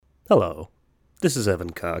Hello, this is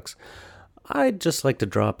Evan Cox. I'd just like to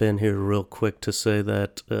drop in here real quick to say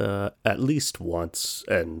that at least once,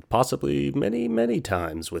 and possibly many, many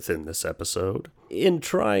times within this episode, in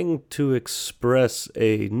trying to express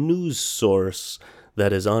a news source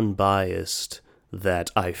that is unbiased, that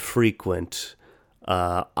I frequent,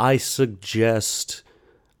 I suggest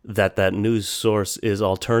that news source is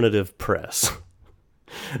Alternative Press.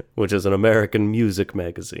 Which is an American music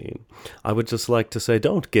magazine. I would just like to say,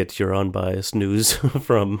 don't get your unbiased news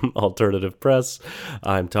from Alternative Press.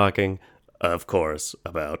 I'm talking, of course,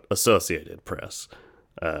 about Associated Press.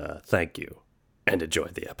 Thank you, and enjoy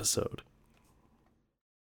the episode.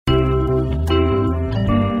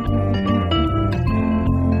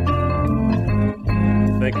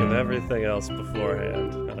 Think of everything else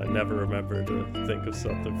beforehand, and I never remember to think of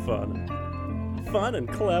something fun and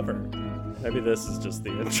clever. Maybe this is just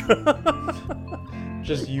the intro.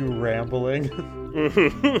 Just you rambling.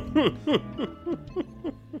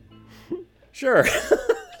 Sure.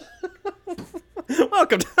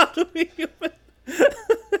 Welcome to How to Be Human.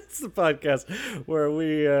 It's the podcast where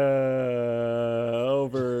we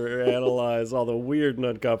overanalyze all the weird and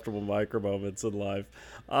uncomfortable micro moments in life.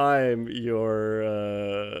 I'm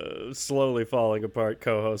your slowly falling apart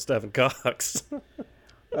co-host, Evan Cox.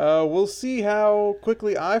 We'll see how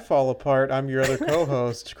quickly I fall apart. I'm your other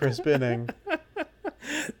co-host, Chris Binning.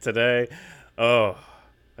 Today, I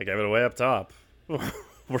gave it away up top.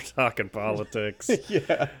 We're talking politics.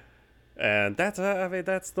 Yeah. And that's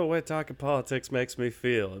the way talking politics makes me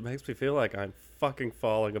feel. It makes me feel like I'm fucking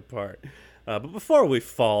falling apart. But before we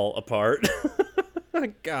fall apart,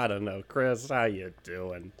 I gotta know, Chris, how you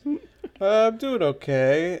doing? I'm doing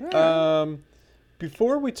okay.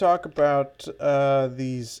 Before we talk about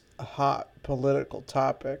these hot political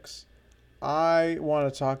topics, I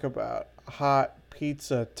want to talk about hot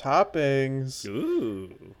pizza toppings.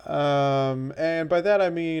 Ooh. And by that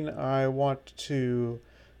I mean I want to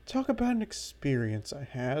talk about an experience I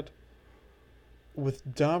had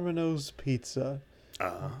with Domino's Pizza.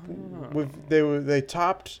 They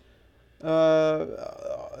topped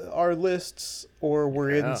our lists, or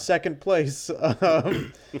were in second place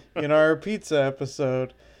in our pizza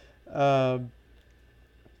episode, and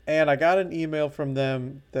I got an email from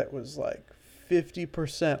them that was like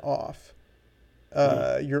 50% off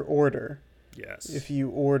your order. Yes. If you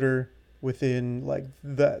order within like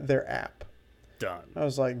their app. Done. I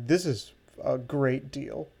was like, this is a great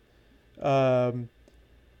deal,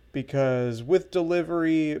 because with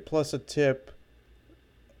delivery plus a tip,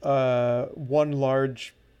 one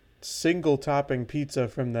large single topping pizza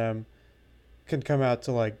from them can come out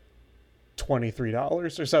to like $23 or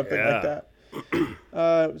something like that.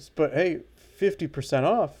 But hey, 50%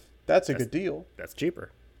 off, that's a good deal. That's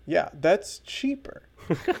cheaper. Yeah, that's cheaper.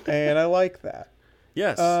 And I like that.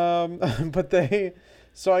 Yes. But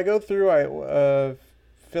so I go through, I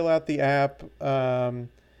fill out the app, and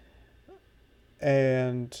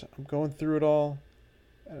I'm going through it all,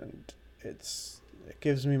 and it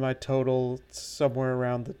gives me my total somewhere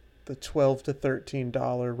around the $12 to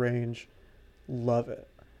 $13 range. Love it.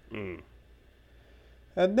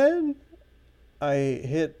 And then I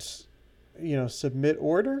hit, submit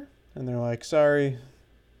order, and they're like, sorry,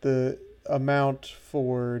 the amount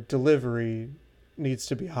for delivery needs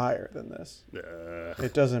to be higher than this.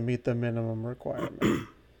 It doesn't meet the minimum requirement.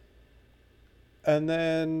 And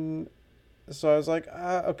then, so I was like,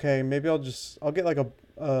 okay, maybe I'll get like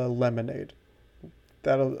a lemonade.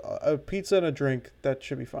 A pizza and a drink, that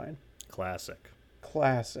should be fine. Classic.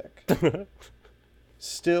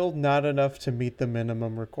 Still not enough to meet the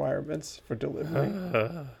minimum requirements for delivery.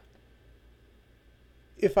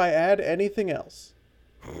 If I add anything else,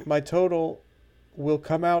 my total will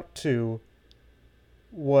come out to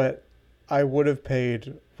what I would have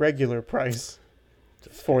paid regular price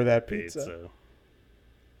for that pizza.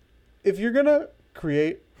 If you're going to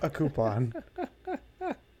create a coupon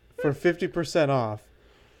for 50% off,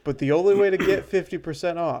 but the only way to get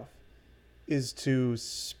 50% off is to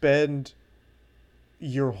spend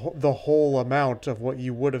the whole amount of what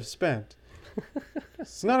you would have spent,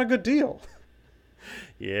 it's not a good deal.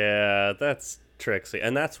 Yeah, that's tricksy.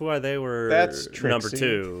 And that's why they were number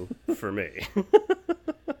 2 for me.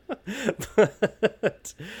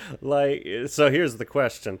 But, so here's the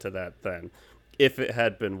question to that then. If it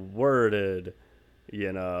had been worded,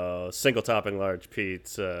 single topping large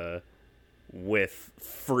pizza with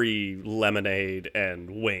free lemonade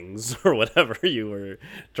and wings or whatever you were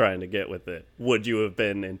trying to get with it, would you have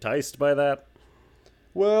been enticed by that?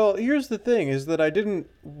 Well, here's the thing, is that I didn't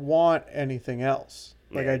want anything else.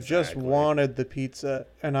 Like, I just wanted the pizza,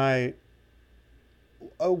 and I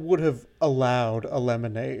would have allowed a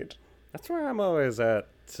lemonade. That's where I'm always at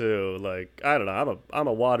too. Like, I don't know, I'm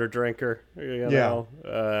a water drinker, you know.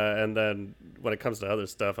 And then when it comes to other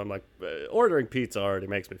stuff, I'm like, ordering pizza already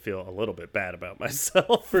makes me feel a little bit bad about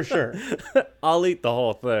myself. For sure. I'll eat the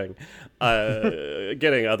whole thing.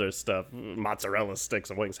 Getting other stuff, mozzarella sticks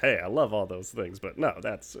and wings. Hey, I love all those things, but no,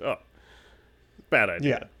 that's bad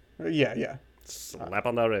idea. Yeah. Slap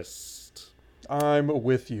on the wrist. I'm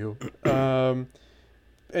with you. And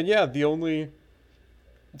yeah, the only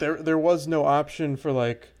there was no option for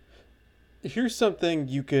like, here's something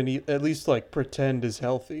you can eat, at least like pretend is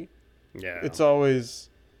healthy. Yeah. It's always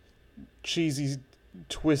cheesy,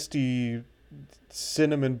 twisty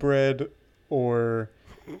cinnamon bread, or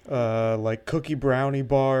like cookie brownie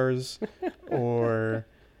bars, or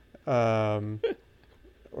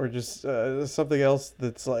just something else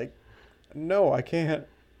that's like, no, I can't.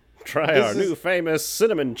 Try our new famous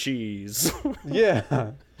cinnamon cheese.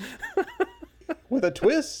 Yeah. With a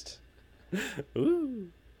twist.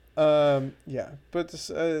 Ooh. Yeah,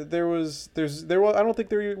 but I don't think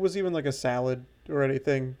there was even like a salad or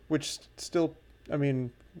anything, which still, I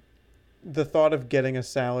mean, the thought of getting a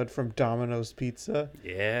salad from Domino's Pizza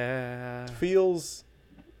feels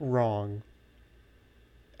wrong,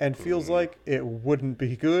 and feels like it wouldn't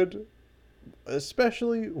be good,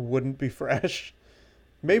 especially wouldn't be fresh.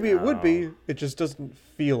 Maybe it would be, it just doesn't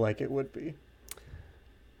feel like it would be.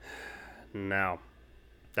 No,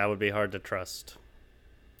 that would be hard to trust.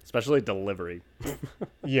 Especially delivery.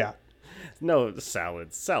 Yeah. No,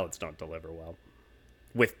 salads don't deliver well.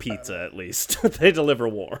 With pizza, at least. They deliver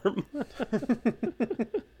warm.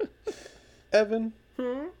 Evan,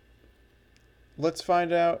 let's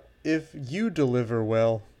find out if you deliver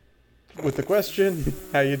well. With the question,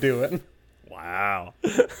 how you doing? Wow.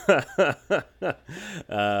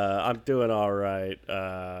 I'm doing all right.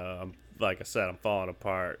 Like I said, I'm falling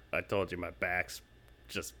apart. I told you my back's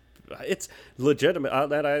just... It's legitimate.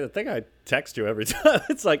 I think I text you every time.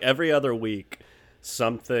 It's like every other week,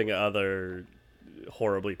 something other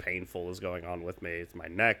horribly painful is going on with me. It's my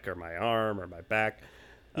neck or my arm or my back.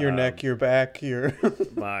 Your neck, your back, your...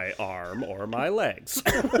 my arm or my legs.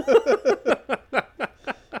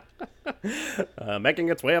 Making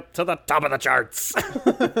its way up to the top of the charts.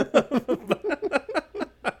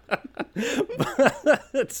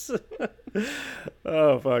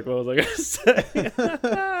 Oh, fuck, what was I going to say?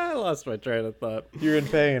 I lost my train of thought. You're in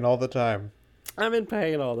pain all the time. I'm in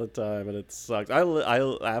pain all the time, and it sucks.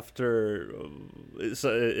 Initially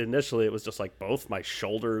it was just like both my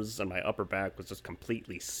shoulders and my upper back was just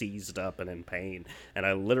completely seized up and in pain, and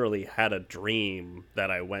I literally had a dream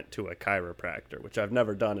that I went to a chiropractor, which I've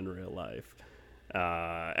never done in real life.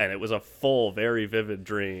 And it was a full, very vivid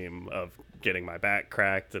dream of getting my back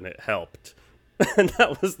cracked, and it helped. And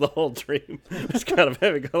that was the whole dream. It was kind of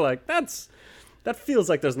heavy. Go like, that feels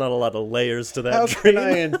like there's not a lot of layers to that dream. How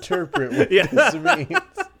can I interpret what this means?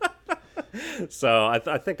 So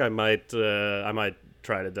I think I might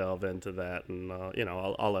try to delve into that, and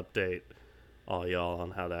I'll update all y'all on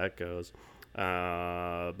how that goes.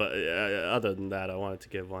 But other than that, I wanted to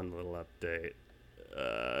give one little update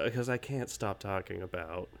because I can't stop talking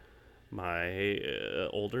about my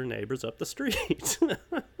older neighbors up the street.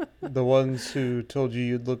 The ones who told you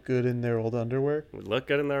you'd look good in their old underwear? Would look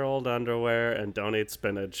good in their old underwear, and don't eat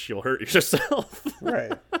spinach. You'll hurt yourself.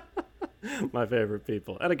 Right. My favorite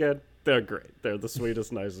people. And again, they're great. They're the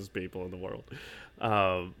sweetest, nicest people in the world.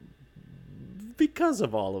 Because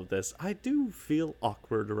of all of this, I do feel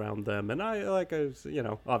awkward around them. And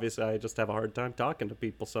obviously I just have a hard time talking to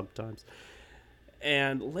people sometimes.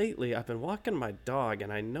 And lately, I've been walking my dog,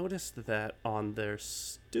 and I noticed that on their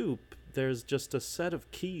stoop, there's just a set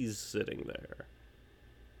of keys sitting there.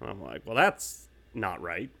 And I'm like, well, that's not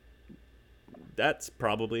right. That's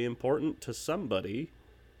probably important to somebody.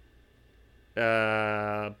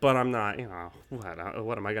 But I'm not,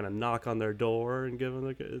 what am I going to knock on their door and give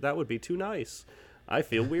them that would be too nice. I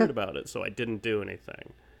feel weird about it, so I didn't do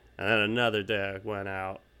anything. And then another day I went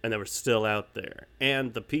out, and they were still out there,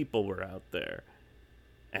 and the people were out there.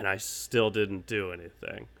 And I still didn't do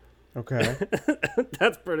anything. Okay.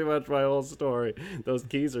 That's pretty much my whole story. Those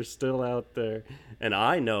keys are still out there. And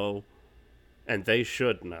I know, and they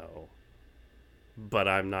should know, but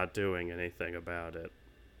I'm not doing anything about it.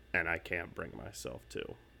 And I can't bring myself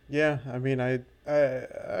to. Yeah, I mean, I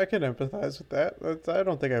can empathize with that. I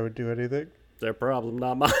don't think I would do anything. Their problem,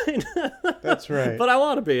 not mine. That's right. But I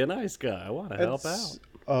want to be a nice guy. I want to help out.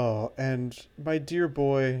 Oh, and my dear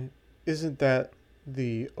boy, isn't that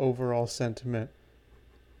the overall sentiment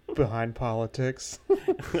behind politics.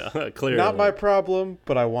 Clearly. Not my problem,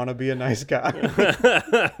 but I want to be a nice guy.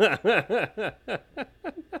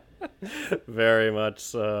 Very much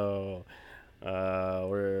so.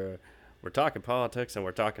 We're talking politics, and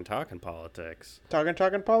we're talking politics. Talking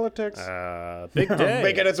politics. Big day.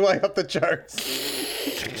 Making its way up the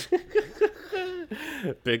charts.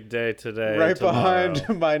 Big day today. Right tomorrow.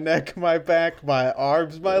 behind my neck, my back, my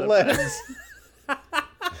arms, my legs.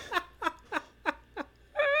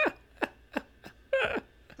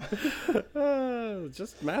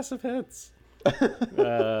 Just massive hits.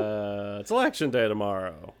 It's election day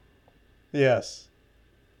tomorrow. Yes.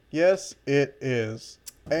 Yes, it is.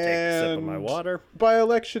 Take a sip of my water. By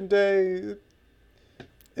election day,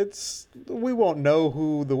 we won't know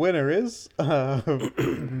who the winner is.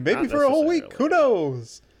 Maybe for a whole week. Who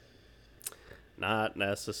knows? Not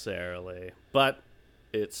necessarily, but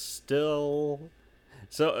it's still.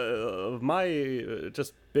 So my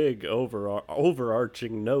just big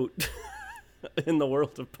overarching note in the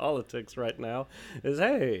world of politics right now is,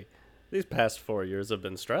 hey, these past 4 years have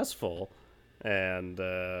been stressful, and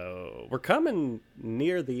we're coming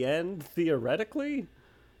near the end, theoretically.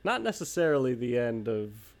 Not necessarily the end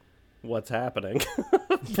of what's happening,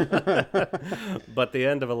 but the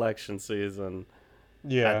end of election season.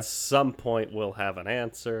 Yeah. At some point, we'll have an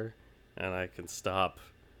answer, and I can stop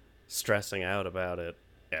stressing out about it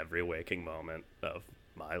every waking moment of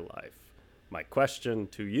my life. My question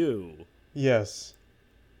to you. Yes.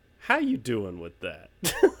 How you doing with that?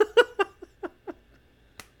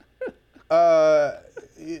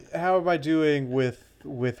 How am I doing with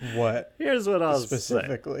what? Here's what I'll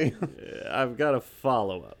specifically say. I've got a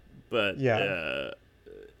follow-up, but yeah.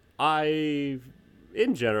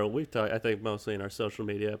 In general, we've talked, I think mostly in our social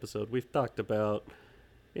media episode, we've talked about,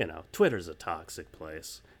 Twitter's a toxic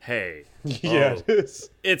place. Hey, yeah, it is.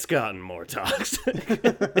 It's gotten more toxic.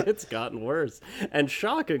 It's gotten worse. And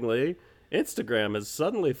shockingly, Instagram has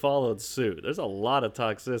suddenly followed suit. There's a lot of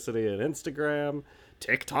toxicity in Instagram.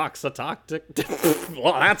 TikTok's a toxic...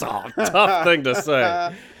 Well, that's a tough thing to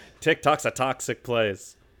say. TikTok's a toxic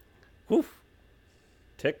place. Whew.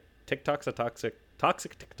 TikTok's a toxic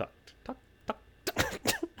TikTok.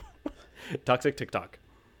 Toxic TikTok.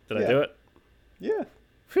 Did I do it? Yeah.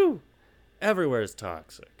 Phew. Everywhere is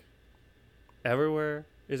toxic. Everywhere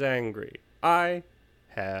is angry. I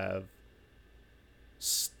have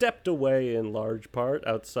stepped away in large part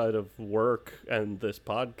outside of work and this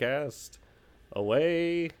podcast,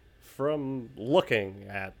 away from looking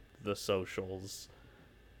at the socials,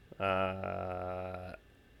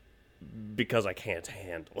 because I can't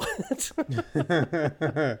handle it.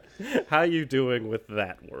 How you doing with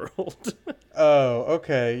that world? Oh,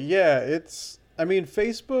 okay. Yeah,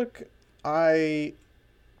 Facebook, I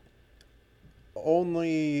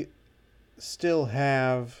only still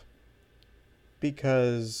have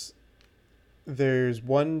because there's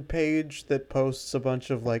one page that posts a bunch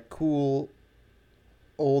of cool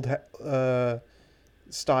old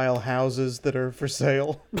style houses that are for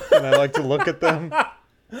sale, and I like to look at them.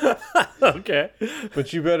 Okay.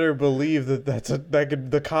 But you better believe that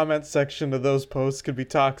the comment section of those posts could be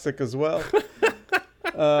toxic as well.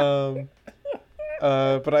 So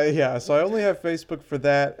I only have Facebook for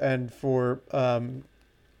that and for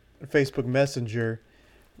Facebook Messenger,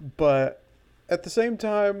 but at the same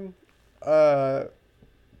time, I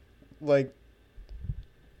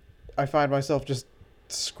find myself just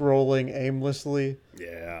scrolling aimlessly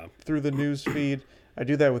through the news feed. I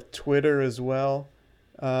do that with Twitter as well.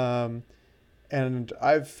 And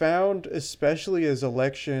I've found, especially as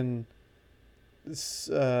election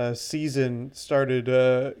season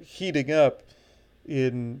started heating up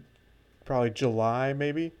in probably July,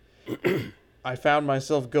 maybe, I found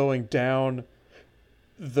myself going down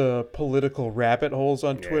the political rabbit holes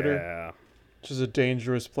on Twitter, which is a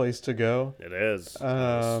dangerous place to go. It is.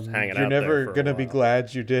 You're never going to be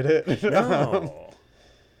glad you did it. No.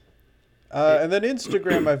 And then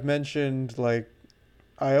Instagram, I've mentioned,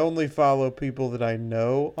 I only follow people that I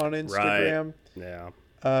know on Instagram. Right.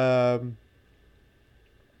 Yeah.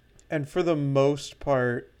 And for the most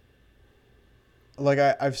part,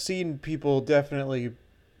 I've seen people definitely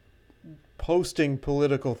posting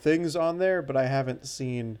political things on there, but I haven't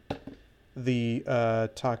seen the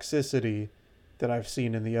toxicity that I've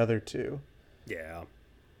seen in the other two. Yeah.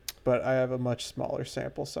 But I have a much smaller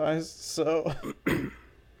sample size, so...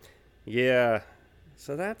 Yeah.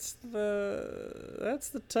 So that's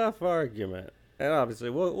the tough argument. And obviously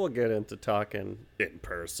we'll get into talking in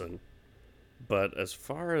person. But as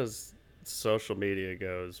far as social media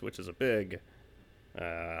goes, which is a big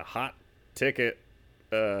hot ticket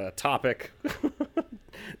topic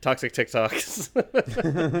toxic TikToks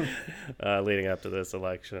leading up to this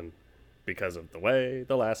election because of the way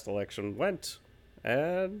the last election went.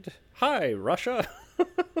 And hi, Russia.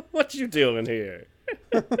 What you doing here?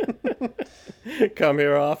 Come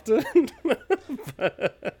here often.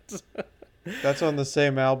 But... That's on the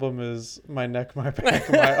same album as My Neck, My Back,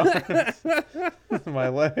 My Arms, My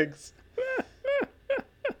Legs.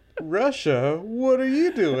 Russia, what are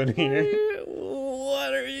you doing here?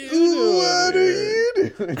 What are you doing What here? are you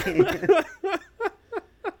doing here?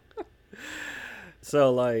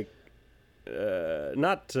 So, like,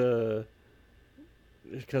 not to...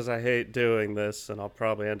 Because I hate doing this, and I'll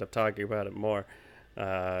probably end up talking about it more.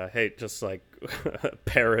 I hate just, like,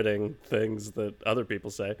 parroting things that other people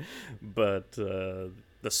say. But The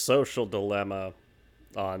Social Dilemma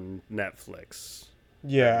on Netflix.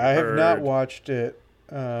 Yeah, I have not Heard. watched it.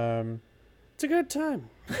 It's a good time.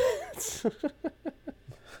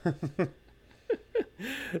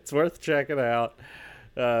 It's worth checking out.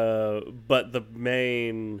 But the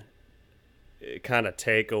main kind of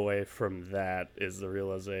takeaway from that is the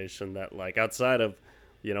realization that, like, outside of,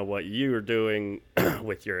 you know, what you're doing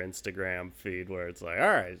with your Instagram feed, where it's like, all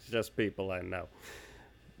right, it's just people I know.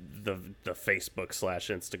 The Facebook /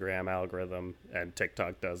 Instagram algorithm, and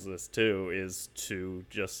TikTok does this too, is to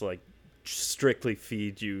just, like, strictly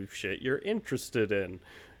feed you shit you're interested in.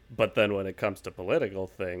 But then when it comes to political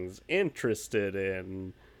things, interested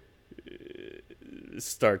in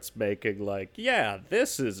starts making, like, yeah,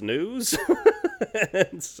 this is news.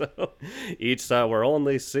 And so each time we're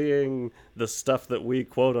only seeing the stuff that we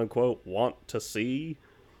quote unquote want to see.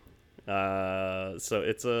 So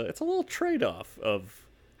it's a little trade-off of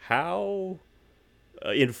how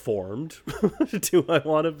informed do I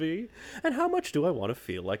want to be, and how much do I want to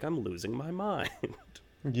feel like I'm losing my mind.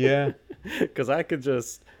 Yeah. Because I could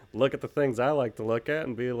just look at the things I like to look at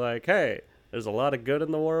and be like, hey, there's a lot of good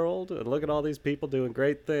in the world, and look at all these people doing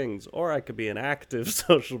great things. Or I could be an active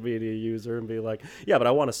social media user and be like, yeah, but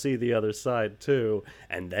I want to see the other side too,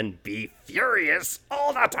 and then be furious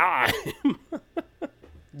all the time.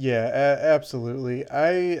 Yeah, absolutely.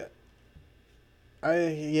 Yeah,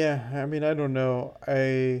 I mean, I don't know.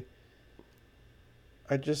 I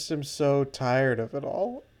just am so tired of it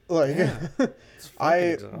all. Like, It's fucking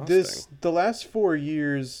exhausting. the last 4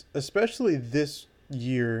 years, especially this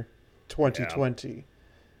year, 2020,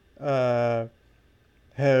 have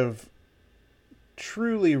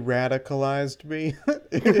truly radicalized me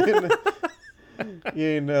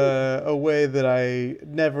in a way that I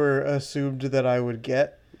never assumed that I would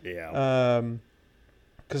get. Yeah.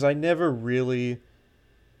 Because I never really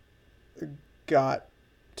got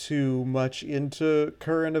too much into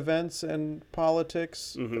current events and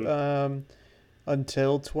politics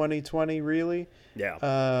until 2020, really. Yeah.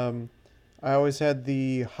 I always had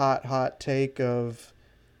the hot take of,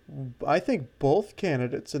 I think both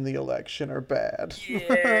candidates in the election are bad.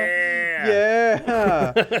 Yeah.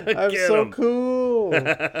 Yeah. I'm Get so 'em. cool.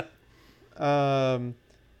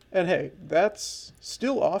 And hey, that's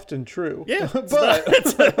still often true. Yeah, but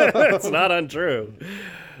it's not untrue.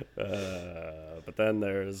 But then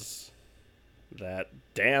there's that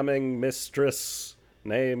damning mistress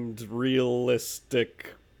named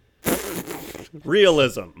realistic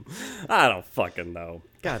realism. I don't fucking know.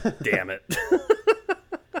 God damn it.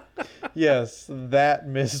 yes, that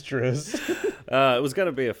mistress. It was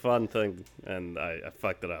gonna be a fun thing, and I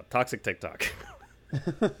fucked it up. Toxic TikTok.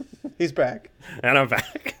 He's back. And I'm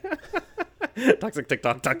back. Toxic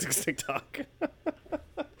TikTok.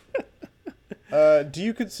 Do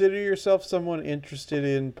you consider yourself someone interested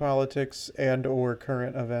in politics and or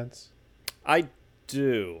current events? I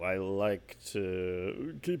do. I like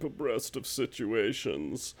to keep abreast of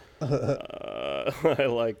situations. I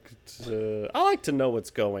like to know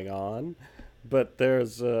what's going on, but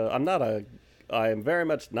I am very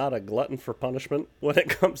much not a glutton for punishment when it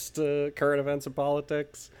comes to current events and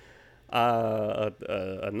politics.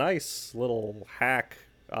 A nice little hack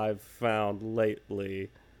I've found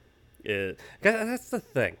lately is, 'cause that's the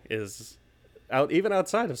thing, is even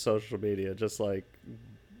outside of social media, just like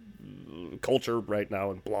culture right now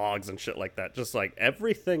and blogs and shit like that, just like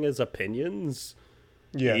everything is opinions.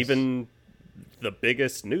 Yes. Even the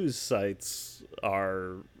biggest news sites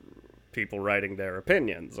are people writing their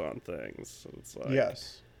opinions on things. So it's like,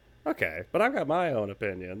 Yes. okay, but I've got my own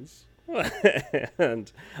opinions.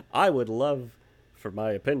 And I would love for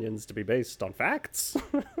my opinions to be based on facts,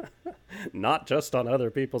 not just on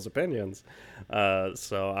other people's opinions.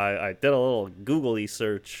 So I did a little Googly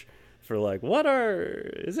search for, like,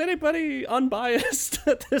 is anybody unbiased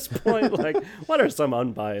at this point? Like, what are some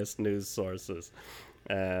unbiased news sources?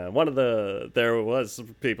 There was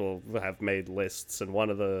people who have made lists, and one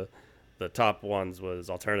of the top ones was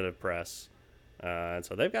Alternative Press. And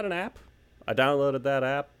so they've got an app. I downloaded that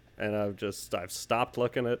app, and I've stopped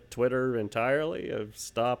looking at Twitter entirely. I've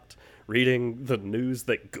stopped reading the news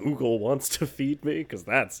that Google wants to feed me, because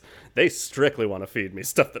they strictly want to feed me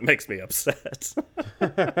stuff that makes me upset.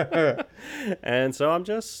 And so I'm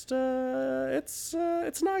just it's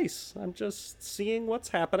nice. I'm just seeing what's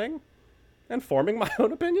happening and forming my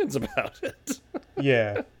own opinions about it.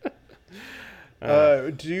 Yeah.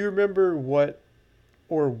 Do you remember what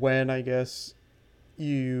or when, I guess,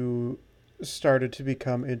 you started to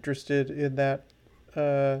become interested in that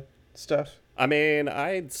stuff? I mean,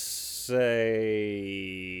 I'd say,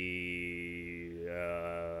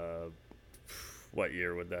 what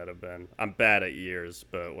year would that have been? I'm bad at years,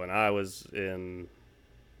 but when I was in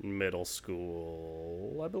middle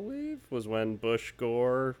school, I believe, was when Bush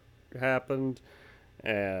Gore happened.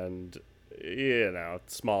 And,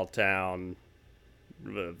 small town,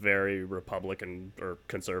 very Republican or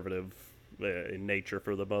conservative in nature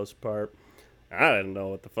for the most part. I didn't know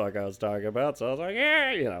what the fuck I was talking about, so I was like,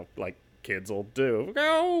 yeah, like kids will do.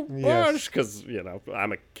 Go Bush! Because,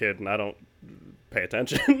 I'm a kid and I don't pay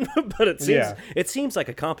attention. But it seems like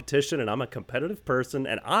a competition, and I'm a competitive person,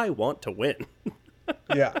 and I want to win.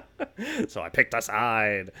 Yeah. So I picked a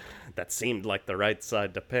side that seemed like the right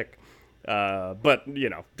side to pick. But,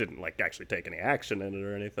 didn't, actually take any action in it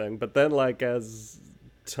or anything. But then, as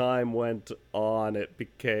time went on, it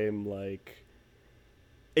became,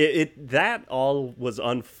 that all was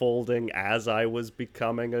unfolding as I was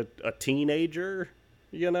becoming a teenager,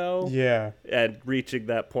 Yeah. and reaching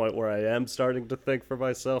that point where I am starting to think for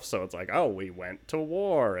myself. So it's like, oh, we went to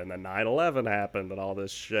war, and then 9/11 happened and all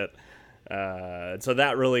this shit. And so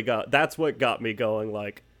that's what got me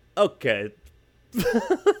going, okay,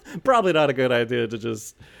 probably not a good idea to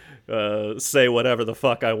just say whatever the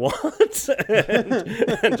fuck I want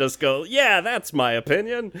and just go, yeah, that's my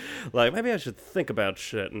opinion. Maybe I should think about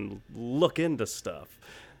shit and look into stuff.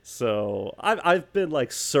 So I've been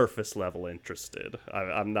surface level interested.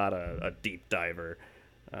 I'm not a deep diver,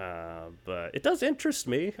 but it does interest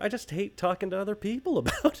me. I just hate talking to other people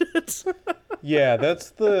about it. Yeah,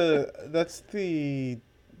 that's the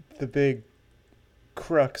big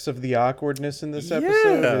crux of the awkwardness in this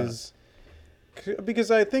episode is because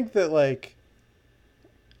I think that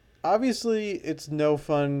obviously it's no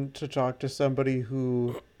fun to talk to somebody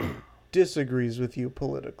who disagrees with you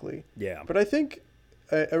politically. Yeah. But I think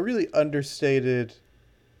a really understated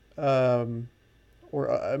or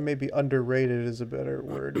maybe underrated is a better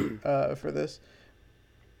word for this.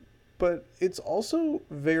 But it's also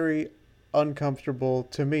very uncomfortable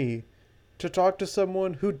to me to talk to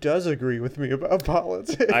someone who does agree with me about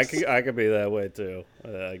politics. I could be that way too.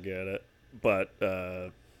 I get it. But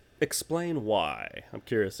explain why. I'm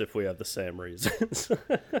curious if we have the same reasons.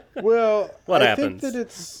 Well, what I happens? think that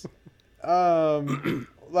it's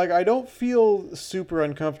I don't feel super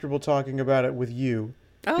uncomfortable talking about it with you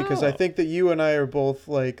because I think that you and I are both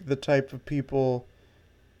the type of people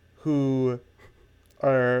who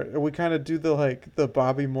we kind of do the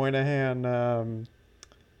Bobby Moynihan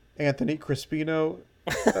Anthony Crispino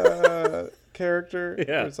character.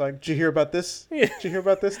 Yeah. It's did you hear about this? Yeah. Did you hear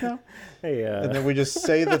about this now? Hey, And then we just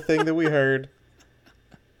say the thing that we heard,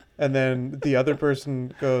 and then the other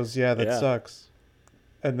person goes, yeah, that sucks.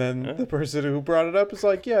 And then the person who brought it up is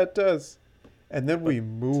yeah, it does. And then we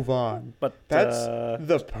move on. But that's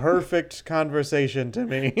the perfect conversation to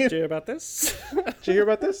me. Did you hear about this? Did you hear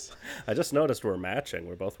about this? I just noticed we're matching.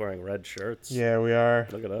 We're both wearing red shirts. Yeah, we are.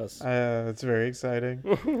 Look at us. It's very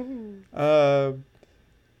exciting. But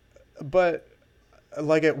at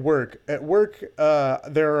work,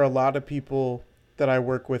 there are a lot of people that I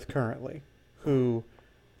work with currently who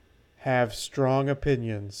have strong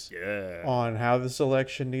opinions on how this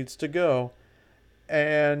election needs to go.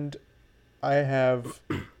 And I have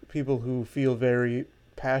people who feel very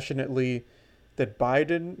passionately that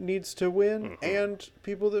Biden needs to win, and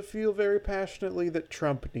people that feel very passionately that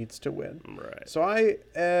Trump needs to win. Right. So I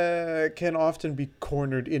can often be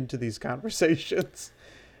cornered into these conversations.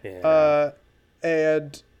 Yeah.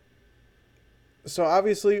 And so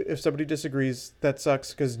obviously if somebody disagrees, that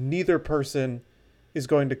sucks because neither person is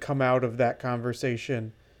going to come out of that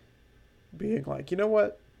conversation being you know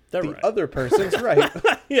what? They're the right. other person's right.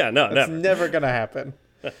 Yeah, no, That's never. never going to happen.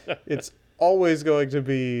 It's always going to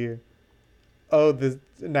be,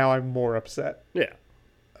 now I'm more upset. Yeah.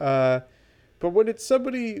 But when it's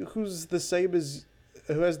somebody who has the same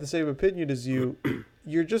opinion as you,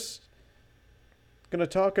 you're just going to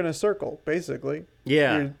talk in a circle, basically.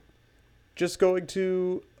 Yeah. You're just going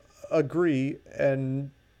to agree,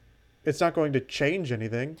 and it's not going to change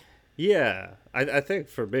anything. Yeah, I think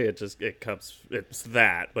for me it's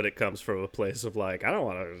that, but it comes from a place of like I don't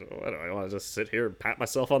want to just sit here and pat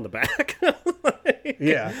myself on the back. Like,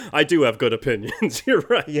 Yeah. I do have good opinions. You're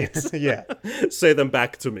right. Yeah, yeah. Say them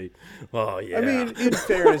back to me. Oh yeah. I mean, in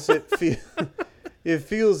fairness, it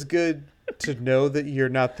feels good to know that you're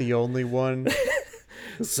not the only one.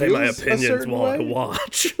 Say my feels a opinions certain while I way.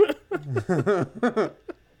 watch.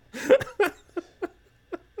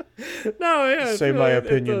 No, yeah. Say my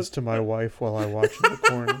opinions to my wife while I watch in the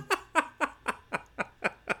corner.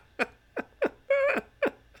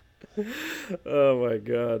 Oh my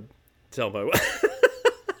god. Tell my wife.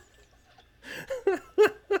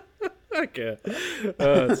 I can't.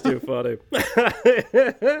 Oh, it's too funny.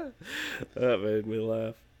 That made me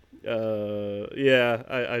laugh. Yeah,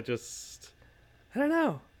 I don't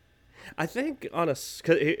know. I think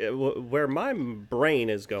where my brain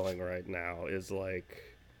is going right now is like,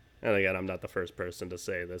 and again, I'm not the first person to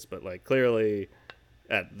say this, but like clearly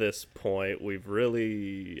at this point, we've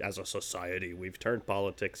really, as a society, we've turned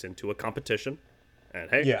politics into a competition. And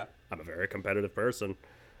hey, Yeah. I'm a very competitive person.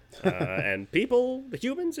 And people,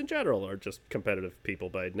 humans in general, are just competitive people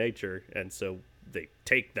by nature. And so they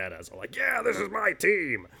take that as like, yeah, this is my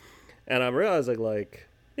team. And I'm realizing, like,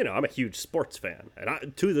 I'm a huge sports fan.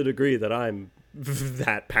 And to the degree that I'm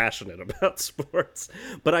that passionate about sports.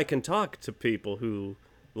 But I can talk to people who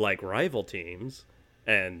like rival teams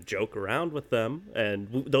and joke around with them.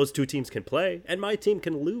 And those two teams can play. And my team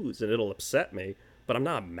can lose. And it'll upset me. But I'm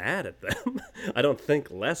not mad at them. I don't think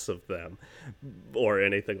less of them or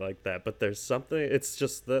anything like that. But there's something. It's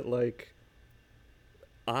just that like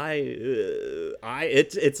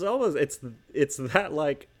it's almost it's that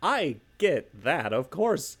like I get that. Of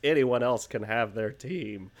course, anyone else can have their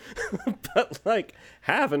team, but like,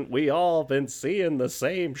 haven't we all been seeing the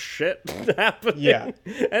same shit happening? Yeah.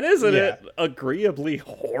 And isn't it agreeably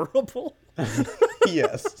horrible?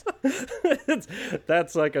 Yes.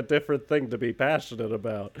 That's like a different thing to be passionate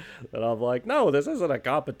about. And I'm like, no, this isn't a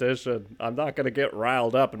competition. I'm not going to get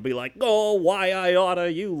riled up and be like, oh, why I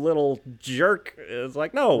oughta, you little jerk. It's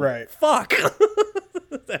like, no, Right. fuck.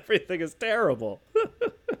 Everything is terrible.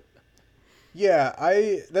 Yeah,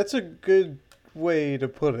 that's a good way to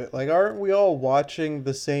put it. Like, aren't we all watching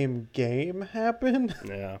the same game happen?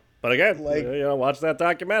 Yeah. But again, Like- watch that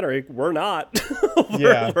documentary. We're not.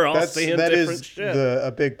 Yeah, we're all seeing that different is shit.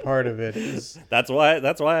 a big part of it is That's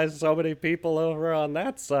why so many people over on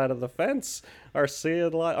that side of the fence are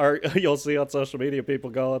seeing like, or you'll see on social media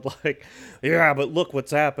people going like, yeah, but look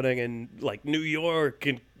what's happening in like New York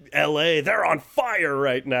and LA. They're on fire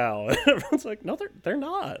right now. And everyone's like, no, they're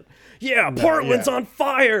not. Yeah, Portland's on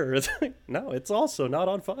fire. It's like, no, it's also not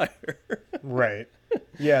on fire. right.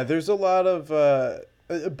 Yeah, there's a lot of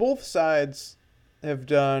both sides have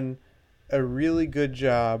done a really good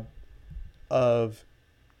job of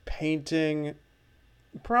painting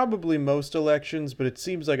probably most elections, but it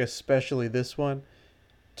seems like especially this one,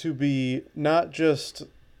 to be not just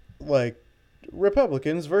like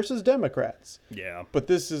Republicans versus Democrats. Yeah. But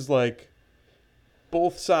this is like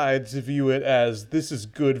both sides view it as this is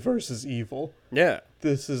good versus evil. Yeah.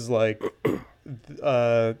 This is like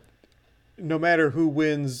no matter who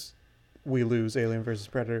wins, we lose. Alien versus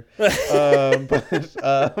Predator.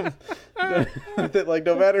 That like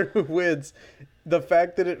no matter who wins, the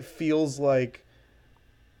fact that it feels like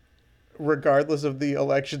regardless of the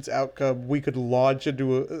election's outcome, we could launch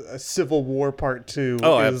into a civil war part 2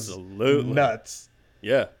 Oh, is absolutely. nuts.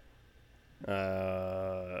 Yeah.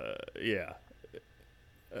 Yeah.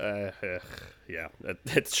 Yeah.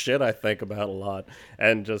 It's shit I think about a lot.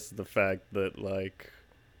 And just the fact that, like,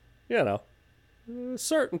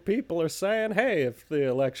 certain people are saying, hey, if the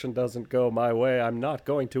election doesn't go my way, I'm not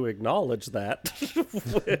going to acknowledge that.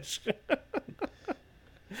 Which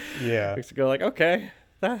Yeah. makes you go like, okay,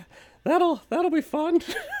 that'll be fun.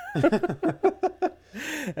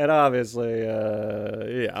 And obviously,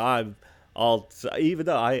 yeah, even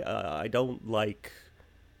though I don't like,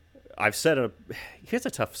 I've said here's a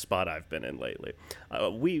tough spot I've been in lately.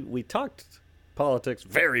 We talked politics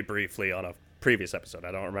very briefly on a previous episode.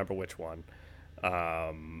 I don't remember which one.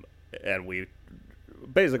 And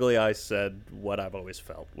I said what I've always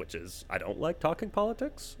felt, which is I don't like talking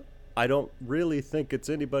politics. I don't really think it's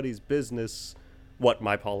anybody's business what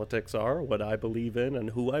my politics are, what I believe in,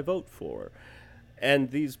 and who I vote for.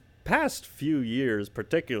 And these past few years,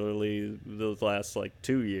 particularly the last like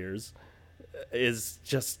 2 years, is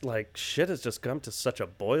just like shit has just come to such a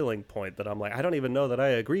boiling point that I'm like, I don't even know that I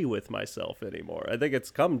agree with myself anymore. I think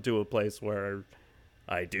it's come to a place where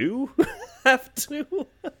I do have to.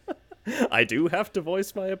 I do have to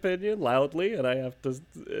voice my opinion loudly, and I have to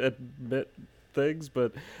admit things.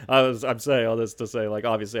 But I'm saying all this to say, like,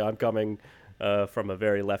 obviously, I'm coming from a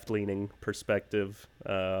very left-leaning perspective.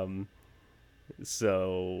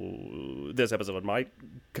 So this episode might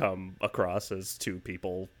come across as two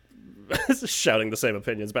people shouting the same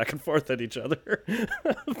opinions back and forth at each other.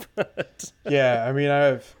 But Yeah, I mean,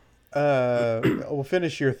 we'll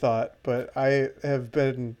finish your thought, but I have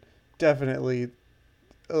been definitely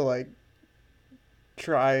like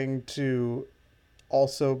trying to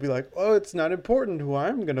also be like, oh, it's not important who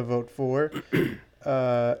I'm gonna vote for,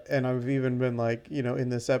 and I've even been like, in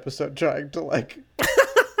this episode trying to like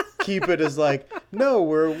keep it as like, no,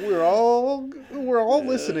 we're all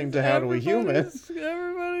listening to How Do We Human.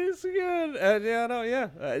 Everybody's good,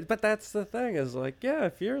 and but that's the thing is like, yeah,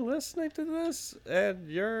 if you're listening to this and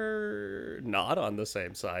you're not on the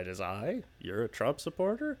same side as you're a Trump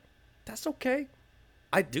supporter, that's okay.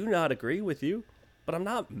 I do not agree with you, but I'm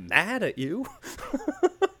not mad at you.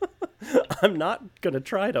 I'm not gonna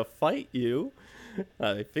try to fight you.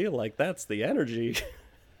 I feel like that's the energy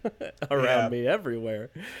around me everywhere,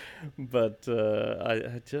 but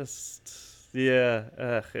I just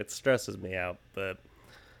it stresses me out. But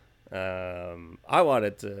I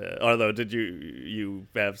wanted to, although, did you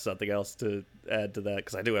have something else to add to that?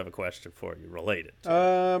 Because I do have a question for you related to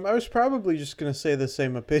I was probably just gonna say the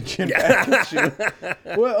same opinion back at you.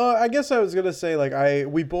 Well, I guess I was gonna say like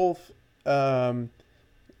we both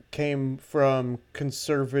came from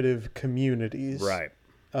conservative communities, right?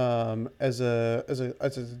 As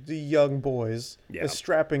the young boys, as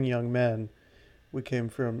strapping young men, we came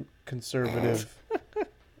from conservative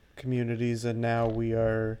communities, and now we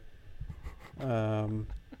are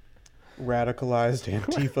radicalized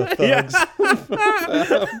Antifa thugs.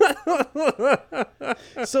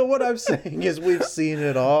 So what I'm saying is we've seen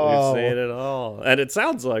it all. We've seen it all. And it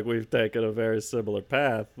sounds like we've taken a very similar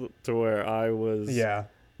path to where I was. Yeah.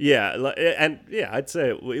 Yeah, and I'd say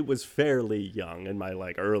it was fairly young in my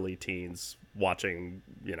like early teens watching,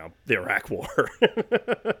 the Iraq War.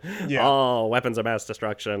 Yeah. Oh, weapons of mass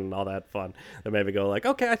destruction, all that fun. That made me go like,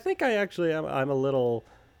 okay, I think I actually am. I'm a little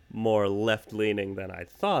more left-leaning than I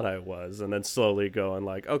thought I was, and then slowly going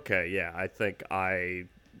like, okay, yeah, I think I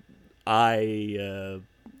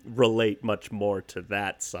relate much more to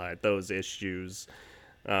that side, those issues.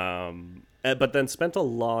 But then spent a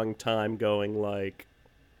long time going like,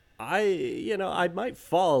 I might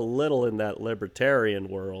fall a little in that libertarian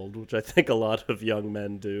world, which I think a lot of young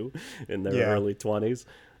men do in their early 20s,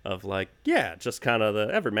 of like, just kind of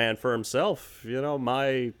the every man for himself,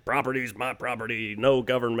 my property's my property, no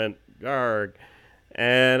government, arg.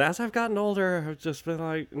 And as I've gotten older, I've just been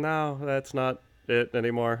like, no, that's not it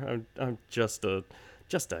anymore. I'm just a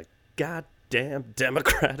goddamn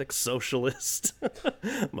democratic socialist.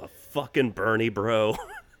 I'm a fucking Bernie bro.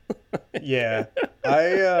 Yeah.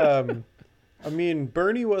 I mean,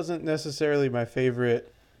 Bernie wasn't necessarily my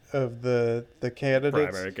favorite of the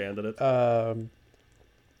candidates. Primary candidate.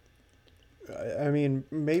 I mean,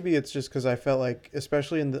 maybe it's just because I felt like,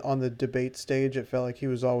 especially on the debate stage, it felt like he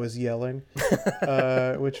was always yelling,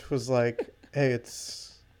 which was like, hey,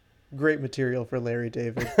 it's great material for Larry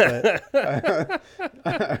David, but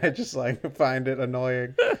I just like find it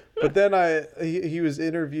annoying. But then he was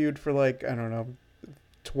interviewed for like, I don't know,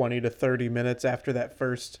 20 to 30 minutes after that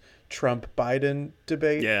first Trump-Biden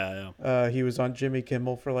debate. Yeah. He was on Jimmy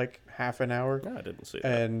Kimmel for like half an hour. No, I didn't see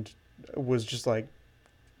that. And was just like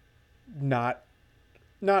not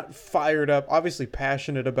fired up, obviously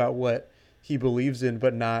passionate about what he believes in,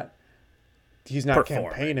 but he's not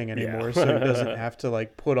campaigning anymore, so he doesn't have to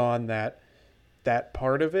like put on that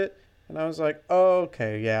part of it. And I was like, oh,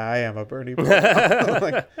 okay, yeah, I am a Bernie bro.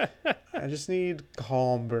 Like, I just need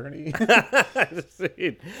calm Bernie. And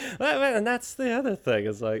that's the other thing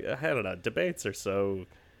is like, I don't know, debates are so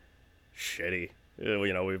shitty.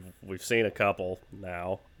 We've seen a couple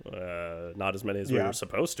now, not as many as we were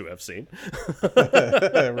supposed to have seen.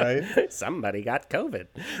 Right? Somebody got COVID,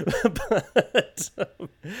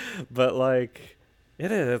 but like,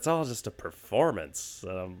 it's all just a performance.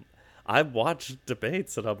 I watch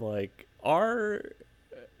debates and I'm like,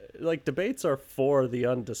 debates are for the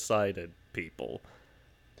undecided people.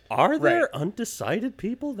 Are there undecided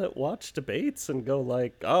people that watch debates and go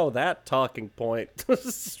like, oh, that talking point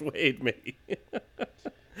swayed me?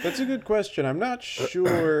 That's a good question. I'm not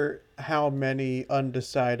sure how many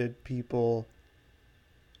undecided people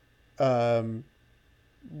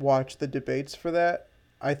watch the debates for that.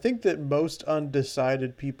 I think that most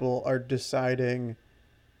undecided people are deciding,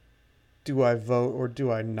 do I vote or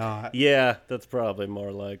do I not? Yeah, that's probably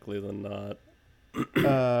more likely than not.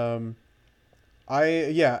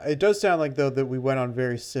 It does sound like though that we went on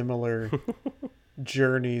very similar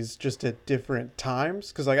journeys just at different times,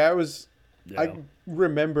 because like I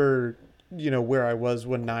remember, where I was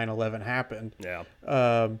when 9/11 happened. Yeah.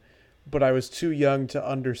 But I was too young to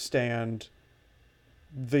understand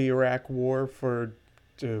the Iraq War for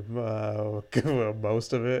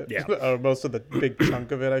most of it. Yeah. Most of the big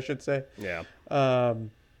chunk of it, I should say. Yeah.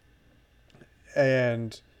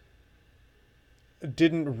 And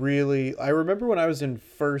didn't really. I remember when I was in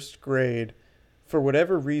first grade, for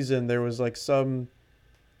whatever reason, there was like some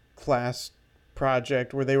class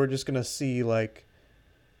project where they were just gonna see like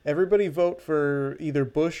everybody vote for either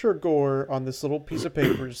Bush or Gore on this little piece of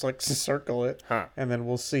paper, just like circle it, and then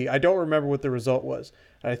we'll see. I don't remember what the result was.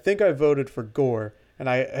 I think I voted for Gore, and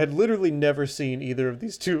I had literally never seen either of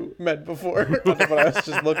these two men before, but I was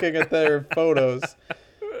just looking at their photos.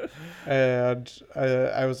 And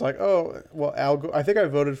I was like, oh, well, Al Gore. I think I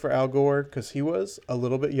voted for Al Gore because he was a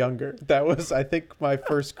little bit younger. That was, I think, my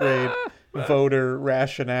first grade voter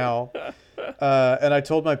rationale. And I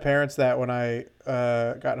told my parents that when I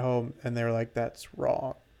got home, and they were like, that's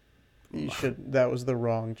wrong. That was the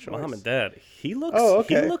wrong choice. Mom and Dad, he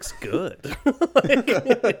looks good.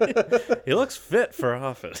 He looks fit for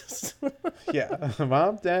office. Yeah.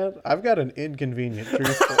 Mom, Dad, I've got an inconvenient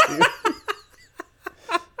truth for you.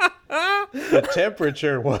 The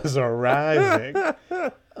temperature was rising.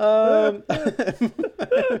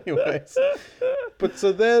 Anyways, but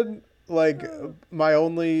so then, like, my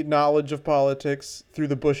only knowledge of politics through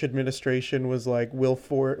the Bush administration was like Will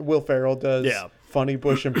Ferrell does funny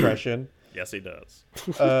Bush impression. Yes, he does.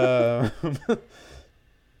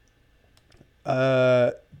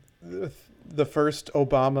 The first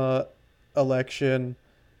Obama election,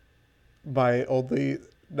 my only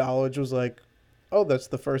knowledge was like, oh, that's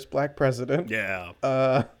the first black president. Yeah.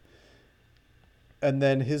 And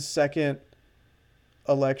then his second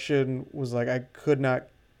election was like, I could not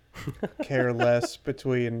care less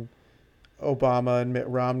between Obama and Mitt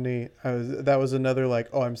Romney. That was another like,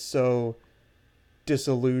 oh, I'm so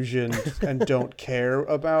disillusioned and don't care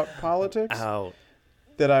about politics. Ow.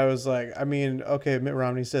 That I was like, I mean, okay, Mitt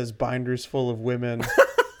Romney says binders full of women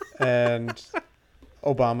and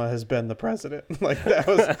Obama has been the president. Like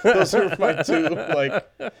those were my two, like,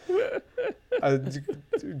 I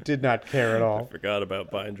did not care at all. I forgot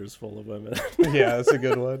about binders full of women. Yeah, that's a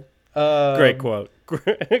good one. Great quote.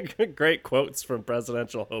 Great quotes from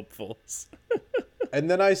presidential hopefuls. And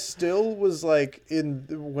then I still was like,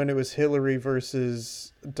 when it was Hillary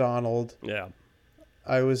versus Donald. Yeah.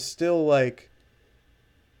 I was still like,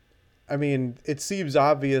 I mean, it seems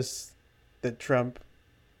obvious that Trump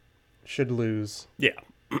should lose. Yeah.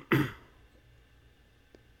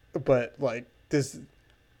 But like this,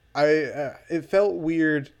 it felt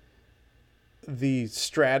weird, the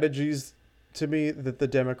strategies to me that the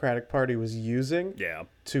Democratic Party was using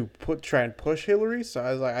to try and push Hillary. So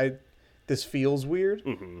I was like, this feels weird,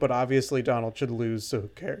 but obviously Donald should lose, so who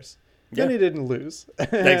cares? Yeah. Then he didn't lose.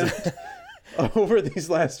 And over these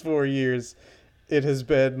last 4 years, it has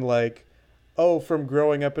been like, from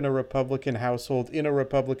growing up in a Republican household, in a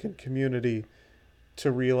Republican community, to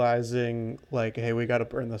realizing like, hey, we got to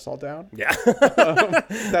burn this all down. Yeah.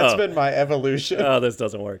 That's been my evolution. Oh, this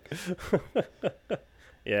doesn't work.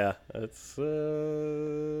 Yeah, it's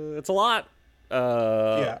a lot.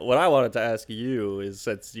 What I wanted to ask you is,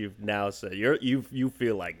 since you've now said you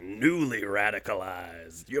feel like newly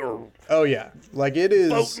radicalized, you're like it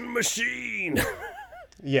is voting machine.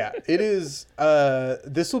 Yeah, it is.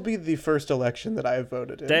 This will be the first election that I have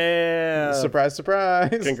voted in. Damn! Surprise,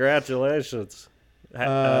 surprise! Congratulations.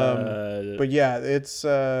 But yeah, it's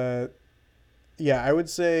I would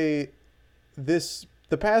say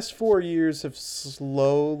the past 4 years have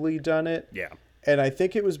slowly done it. Yeah. And I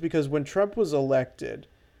think it was because when Trump was elected,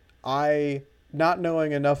 I, not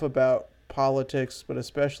knowing enough about politics, but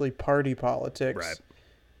especially party politics,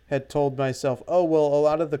 had told myself, oh, well, a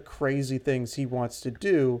lot of the crazy things he wants to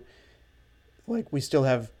do, like we still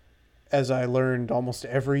have, as I learned almost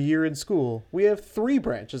every year in school, we have 3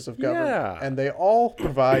 branches of government, and they all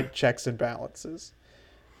provide checks and balances.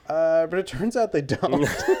 But it turns out they don't.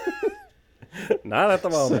 Not at the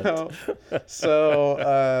moment.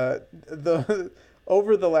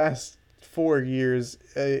 Over the last 4 years,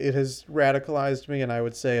 it has radicalized me, and I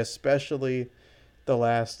would say especially the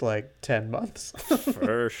last 10 months.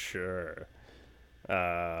 For sure.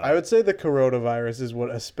 I would say the coronavirus is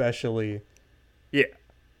what especially. Yeah.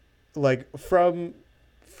 Like from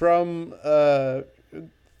the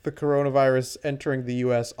coronavirus entering the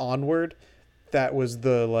U.S. onward, that was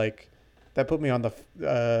that put me on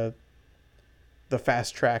the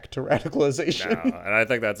fast track to radicalization. No, and I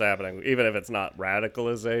think that's happening, even if it's not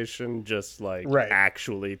radicalization, just like Right.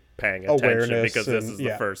 actually paying attention, Awareness because this and- is the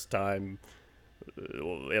yeah. first time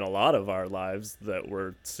in a lot of our lives that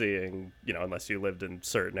we're seeing, unless you lived in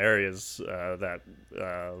certain areas that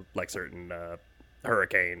like certain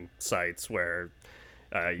hurricane sites where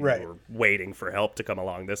you Right. were waiting for help to come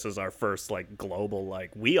along. This is our first like global,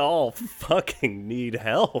 like, we all fucking need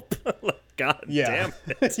help. God Yeah. damn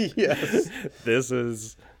it. Yes. This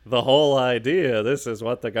is the whole idea. This is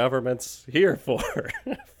what the government's here for.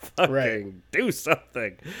 Fucking Right. do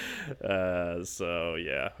something. So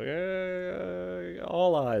yeah,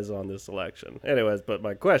 all eyes on this election. Anyways, but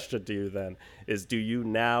my question to you then is, do you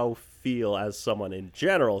now feel, as someone in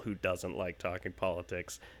general who doesn't like talking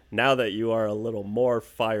politics, now that you are a little more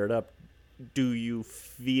fired up, do you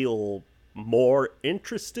feel more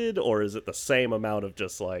interested, or is it the same amount of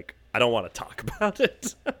just like, I don't want to talk about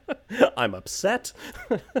it. I'm upset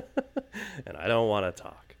and I don't want to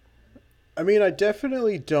talk. I mean, I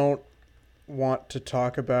definitely don't want to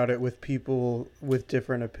talk about it with people with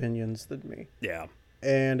different opinions than me. Yeah.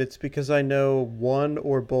 And it's because I know one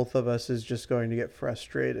or both of us is just going to get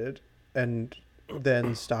frustrated and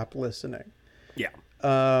then stop listening. Yeah.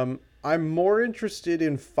 I'm more interested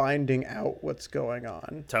in finding out what's going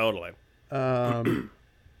on. Totally.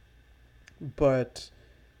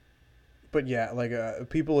 But yeah, like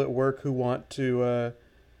people at work who want to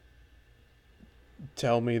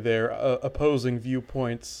tell me their opposing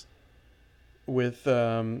viewpoints with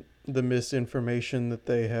the misinformation that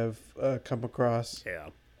they have come across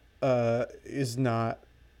is not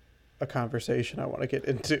a conversation I want to get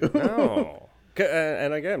into. No.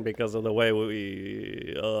 And again, because of the way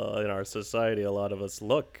we, in our society, a lot of us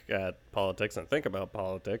look at politics and think about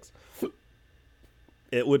politics,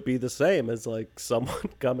 it would be the same as like someone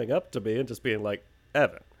coming up to me and just being like,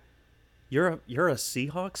 Evan, you're a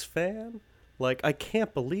Seahawks fan? Like, I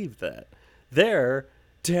can't believe that. They're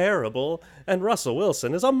terrible, and Russell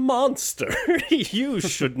Wilson is a monster. You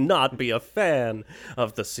should not be a fan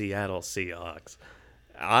of the Seattle Seahawks.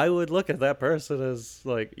 I would look at that person as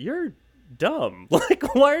like, you're dumb.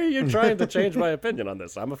 Like, why are you trying to change my opinion on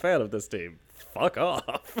this? I'm a fan of this team. Fuck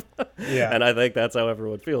off. Yeah. And I think that's how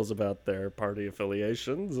everyone feels about their party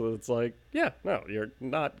affiliations. It's like, yeah, no, you're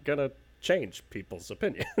not gonna change people's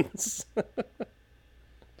opinions.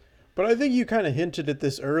 But I think you kind of hinted at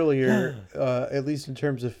this earlier, at least in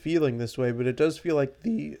terms of feeling this way, but it does feel like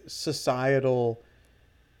the societal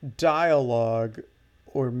dialogue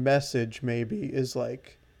or message maybe is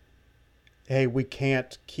like, hey, we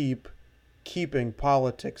can't keeping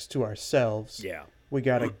politics to ourselves. Yeah. We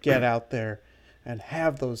got to get out there and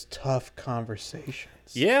have those tough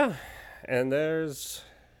conversations. Yeah. And that's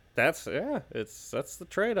the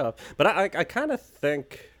trade-off. But I kind of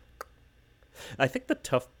think the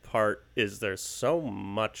tough part is there's so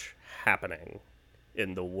much happening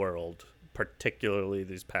in the world, particularly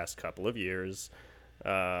these past couple of years.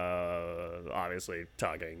 Obviously,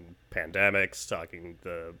 talking pandemics, talking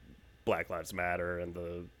the Black Lives Matter, and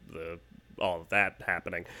the all of that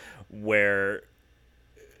happening, where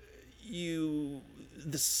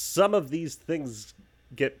some of these things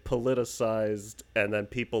get politicized, and then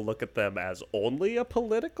people look at them as only a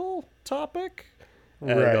political topic,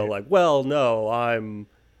 and go like, well, no, I'm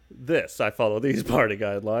this. I follow these party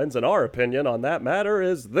guidelines, and our opinion on that matter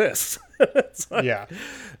is this. It's like, Yeah.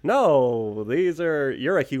 no,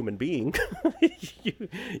 you're a human being.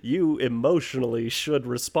 you emotionally should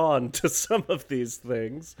respond to some of these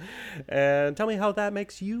things, and tell me how that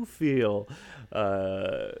makes you feel.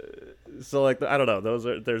 So like, I don't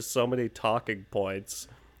know, there's so many talking points,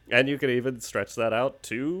 and you could even stretch that out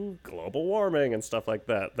to global warming and stuff like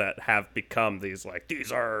that have become these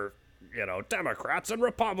are, Democrats and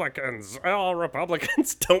Republicans. All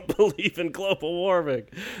Republicans don't believe in global warming.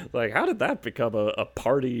 Like, how did that become a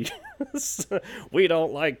party? We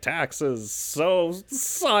don't like taxes, so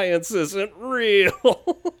science isn't real.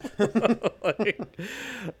 Like,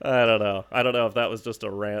 I don't know. I don't know if that was just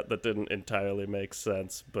a rant that didn't entirely make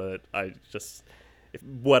sense, but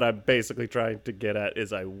what I'm basically trying to get at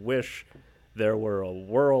is I wish there were a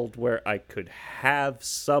world where I could have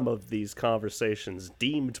some of these conversations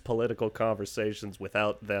deemed political conversations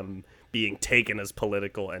without them being taken as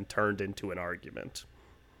political and turned into an argument.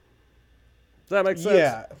 Does that make sense?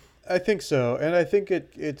 Yeah, I think so, and I think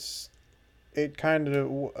it kind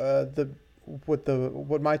of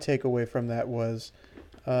what my takeaway from that was,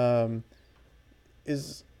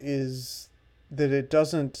 is that it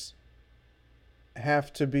doesn't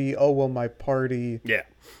have to be, oh well, my party,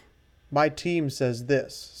 my team says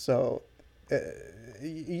this, so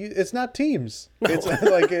it's not teams. No. It's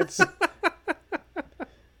like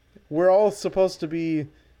we're all supposed to be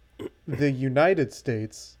the United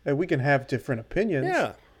States, and we can have different opinions.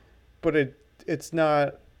 Yeah. But it's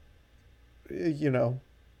not, the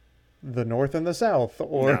North and the South,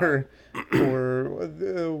 or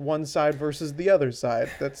one side versus the other side.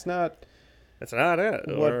 That's not it.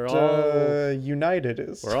 what United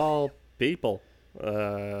is. We're all people,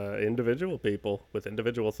 individual people with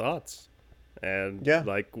individual thoughts. And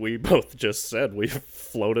like we both just said, we've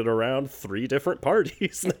floated around 3 different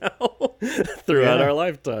parties now throughout our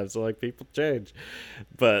lifetime. So like people change.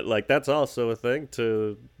 But like that's also a thing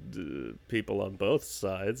to people on both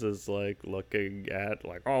sides, is like looking at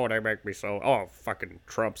like, oh, they make me so, fucking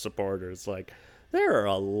Trump supporters. Like there are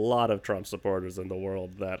a lot of Trump supporters in the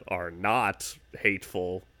world that are not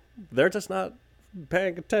hateful. They're just not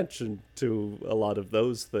paying attention to a lot of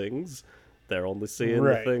those things. They're only seeing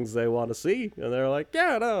the things they want to see, and they're like,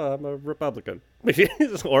 yeah, no, I'm a Republican.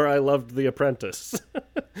 Or I loved The Apprentice.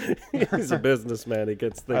 He's a businessman. He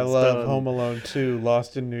gets things done. I love Home Alone 2,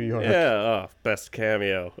 Lost in New York. Yeah, best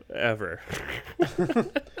cameo ever.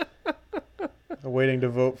 Waiting to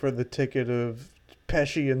vote for the ticket of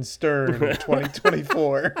Pesci and Stern in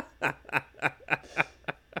 2024.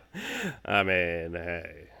 I mean,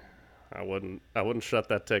 hey. I wouldn't shut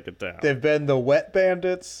that ticket down. They've been the wet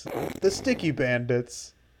bandits, the sticky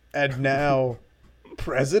bandits, and now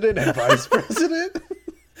president and vice president?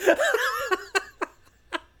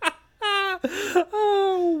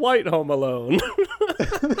 Oh, white Home Alone.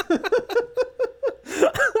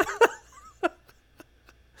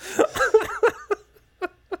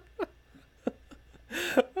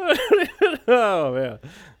 Oh, yeah.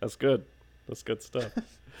 That's good. That's good stuff.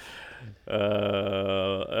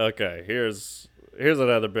 Okay, here's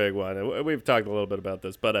another big one. We've talked a little bit about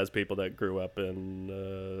this, but as people that grew up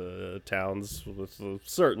in towns with a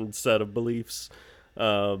certain set of beliefs,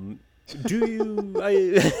 do you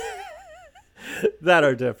that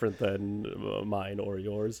are different than mine or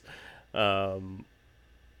yours? Do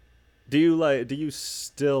you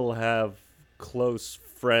still have close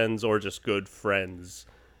friends or just good friends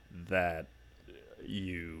that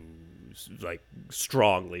you like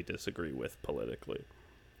strongly disagree with politically?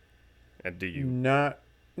 And do you not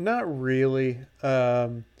really?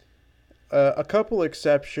 A couple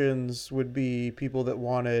exceptions would be people that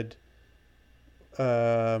wanted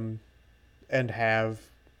and have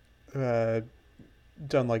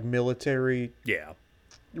done like military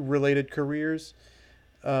related careers,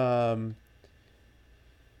 but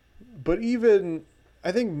even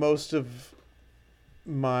I think most of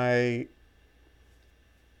my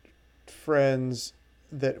friends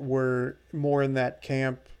that were more in that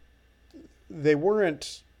camp, they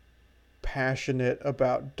weren't passionate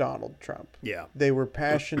about Donald Trump. Yeah. They were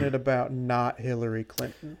passionate about not Hillary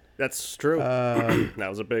Clinton. That's true. That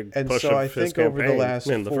was a big and push so of I his think over the last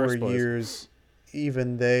in the 4 years,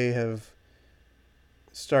 even they have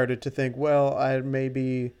started to think, well,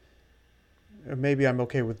 maybe I'm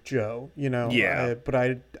okay with Joe, Yeah. but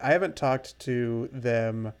I haven't talked to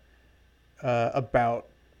them about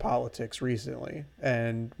politics recently,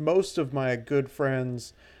 and most of my good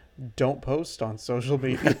friends don't post on social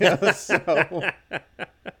media. So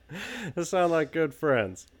they sound like good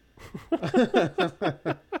friends.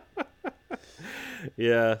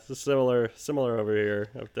 Yeah, it's similar over here.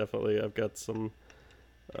 I've got some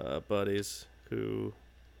buddies who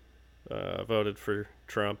voted for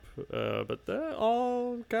Trump, but they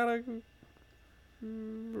all kind of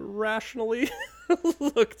rationally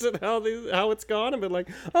looked at how it's gone and been like,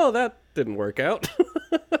 oh, that didn't work out.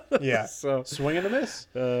 Yeah. So swing and a miss.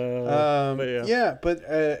 But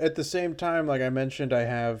at the same time, like I mentioned, I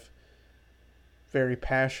have very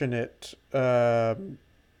passionate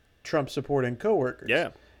Trump supporting coworkers. Yeah.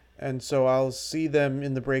 And so I'll see them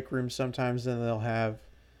in the break room sometimes, and they'll have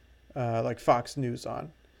like Fox News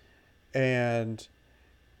on. And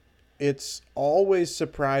it's always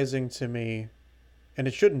surprising to me, and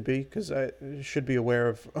it shouldn't be, because I should be aware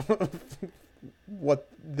of what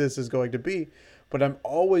this is going to be, but I'm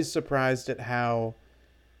always surprised at how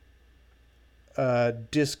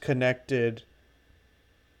disconnected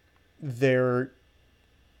their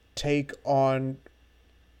take on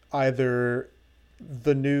either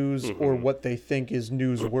the news or what they think is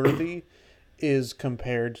newsworthy is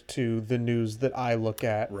compared to the news that I look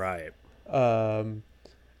at. Right.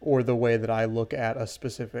 Or the way that I look at a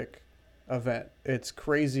specific event. It's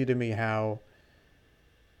crazy to me how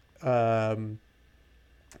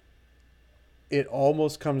it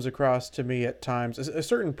almost comes across to me at times,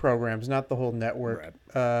 certain programs, not the whole network,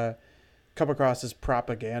 come across as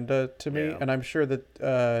propaganda to me. Yeah. And I'm sure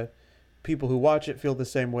that people who watch it feel the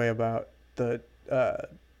same way about the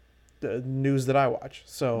news that I watch.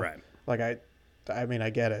 So, Right. like, I mean, I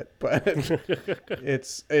get it, but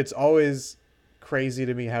it's always crazy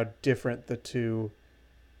to me how different the two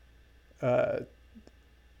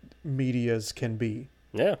medias can be.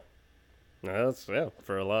 Yeah. No, that's,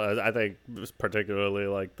 for a lot. I think particularly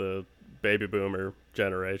like the baby boomer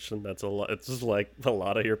generation, that's a lot. It's just like a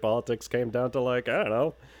lot of your politics came down to like, I don't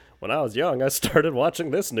know, when I was young, I started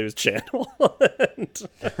watching this news channel. And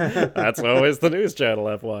that's always the news channel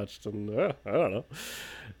I've watched. And I don't know.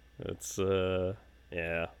 It's,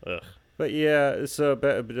 yeah. Ugh. But yeah,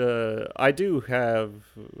 so I do have,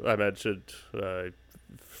 I mentioned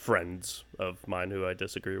friends of mine who I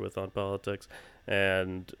disagree with on politics.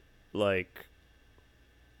 And like,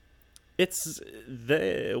 it's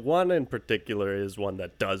the one in particular is one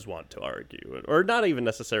that does want to argue, or not even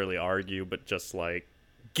necessarily argue, but just like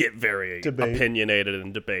get very opinionated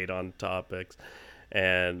and debate on topics.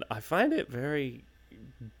 And I find it very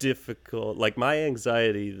difficult. Like, my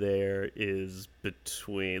anxiety there is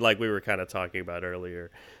between, like we were kind of talking about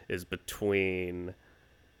earlier, is between,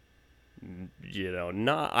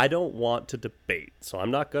 not, I don't want to debate, so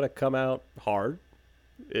I'm not going to come out hard.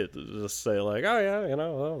 It just say like, oh yeah,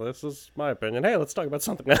 well, this is my opinion. Hey, let's talk about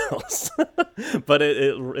something else. But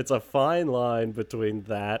it's a fine line between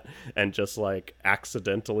that and just like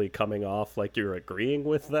accidentally coming off like you're agreeing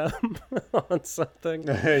with them on something.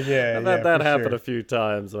 Yeah, I've had that happen a few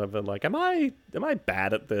times, and I've been like, am I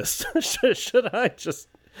bad at this? Should I just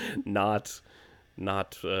not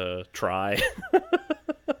try?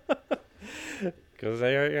 Because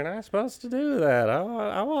you're not supposed to do that.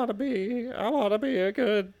 I want to be a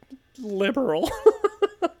good liberal.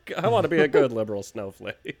 I want to be a good liberal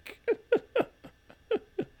snowflake.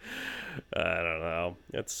 I don't know.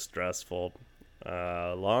 It's stressful.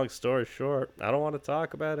 Long story short, I don't want to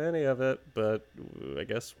talk about any of it, but I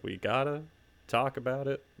guess we gotta talk about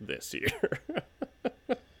it this year.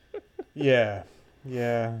 Yeah,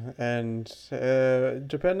 and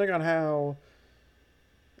depending on how.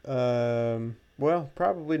 Well,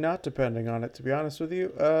 probably not depending on it, to be honest with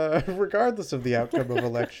you. Regardless of the outcome of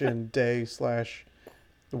election day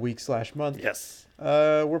 / week / month. Yes.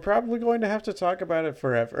 We're probably going to have to talk about it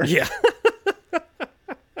forever. Yeah.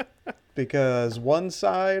 Because one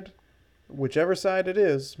side, whichever side it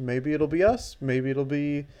is, maybe it'll be us, maybe it'll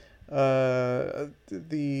be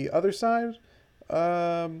the other side,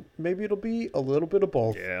 maybe it'll be a little bit of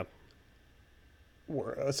both. Yeah.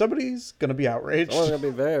 Somebody's going to be outraged. Someone's going to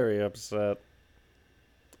be very upset.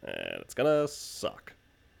 And it's going to suck.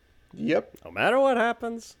 Yep. No matter what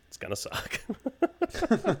happens, it's going to suck.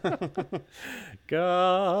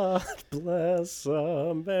 God bless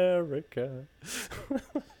America.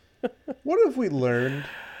 What have we learned?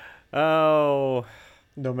 Oh.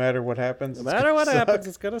 No matter what happens, no matter what happens,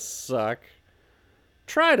 it's going to suck.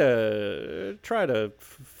 Try to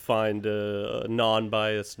find a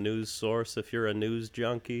non-biased news source if you're a news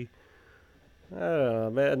junkie. I don't know,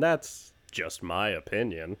 man. That's just my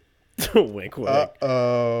opinion. Wink, wink.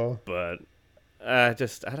 Uh-oh. But I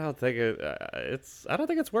don't think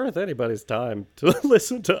it's worth anybody's time to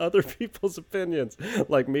listen to other people's opinions,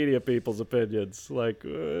 like media people's opinions. Like, I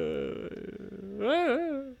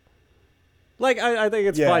think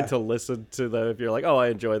it's fine to listen to them if you're like, oh, I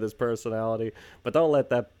enjoy this personality, but don't let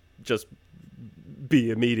that just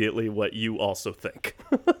be immediately what you also think.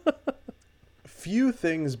 Few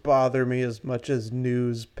things bother me as much as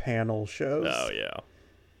news panel shows. Oh, yeah.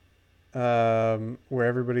 Where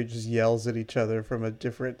everybody just yells at each other from a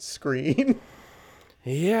different screen.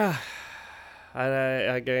 Yeah.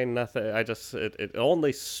 I gain nothing. It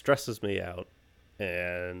only stresses me out.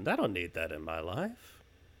 And I don't need that in my life.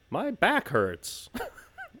 My back hurts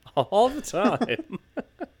all the time.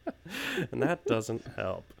 And that doesn't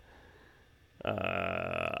help.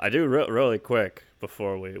 I do really quick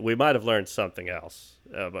before we might have learned something else.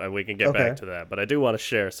 And we can get back to that. But I do want to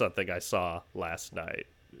share something I saw last night.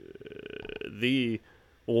 The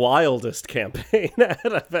wildest campaign ad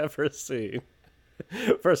I've ever seen.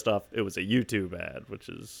 First off, it was a YouTube ad, which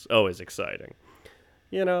is always exciting.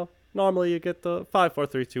 Normally you get the 5, 4,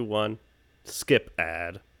 3, 2, 1 skip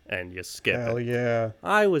ad, and you skip Hell it. Yeah.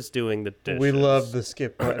 I was doing the dishes. We love the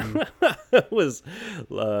skip button. I was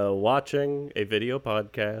watching a video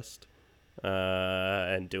podcast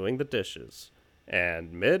and doing the dishes,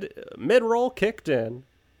 and mid-roll kicked in,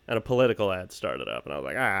 and a political ad started up, and I was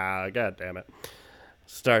like, god damn it.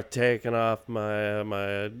 Start taking off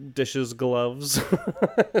my dishes gloves,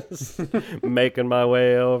 making my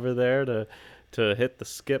way over there to hit the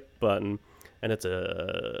skip button, and it's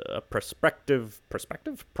a prospective.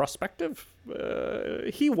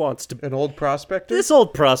 He wants to. An old prospector. This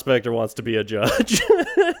old prospector wants to be a judge.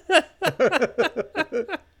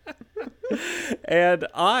 And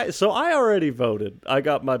I already voted. I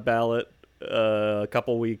got my ballot a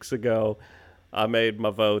couple weeks ago. I made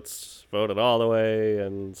my votes, voted all the way,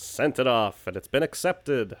 and sent it off, and it's been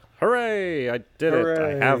accepted. Hooray! I did it.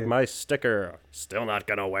 I have my sticker. Still not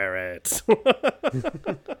gonna wear it.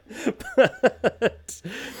 But,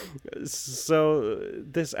 so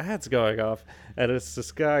this ad's going off, and it's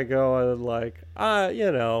this guy going like,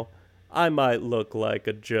 I might look like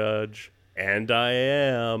a judge, and I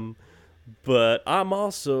am, but I'm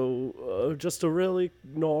also just a really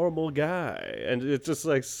normal guy. And it just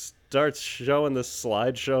like starts showing this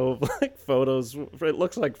slideshow of like photos. It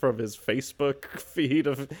looks like from his Facebook feed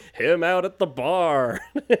of him out at the bar,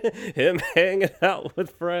 him hanging out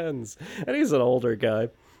with friends. And he's an older guy.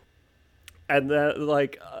 And then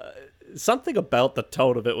something about the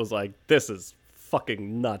tone of it was like, this is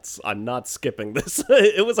fucking nuts. I'm not skipping this.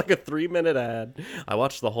 It was like a 3-minute ad. I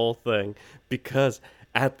watched the whole thing because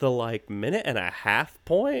at the like minute and a half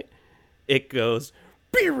point, it goes,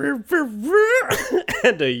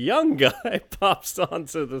 and a young guy pops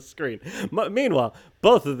onto the screen. Meanwhile,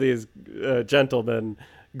 both of these gentlemen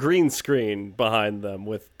green screen behind them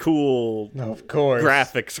with cool of course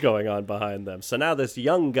graphics going on behind them. So now this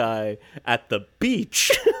young guy at the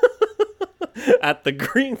beach at the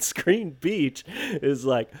green screen beach is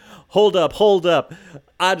like, hold up.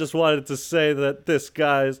 I just wanted to say that this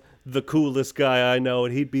guy's the coolest guy I know,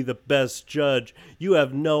 and he'd be the best judge. You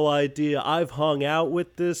have no idea. I've hung out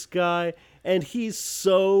with this guy, and he's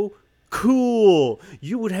so cool.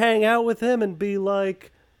 You would hang out with him and be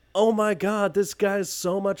like, oh my God, this guy's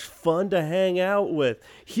so much fun to hang out with.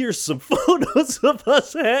 Here's some photos of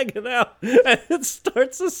us hanging out. And it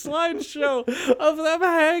starts a slideshow of them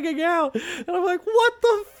hanging out. And I'm like, what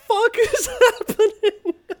the fuck is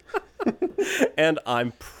happening? And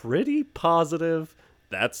I'm pretty positive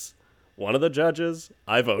that's one of the judges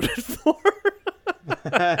I voted for.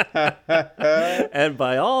 And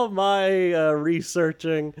by all my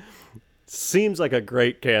researching, seems like a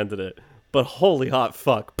great candidate. But holy hot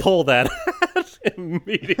fuck, pull that hat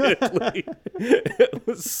immediately. It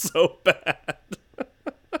was so bad.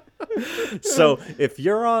 So if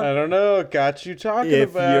you're on... I don't know, got you talking about it.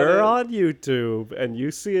 If you're on YouTube and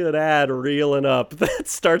you see an ad reeling up that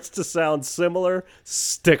starts to sound similar,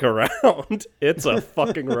 stick around. It's a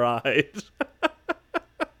fucking ride.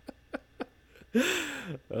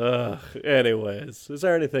 Anyways, is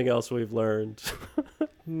there anything else we've learned?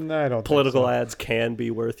 No, I don't Political think so. ads can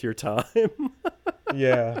be worth your time.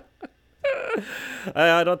 Yeah.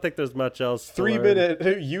 I don't think there's much else to 3-minute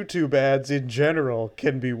YouTube ads in general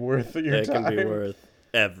can be worth your time. It can be worth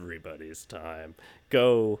everybody's time.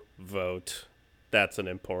 Go vote. That's an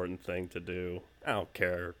important thing to do. I don't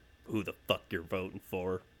care who the fuck you're voting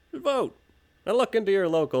for. Vote. And look into your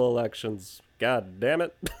local elections. God damn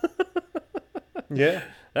it. Yeah.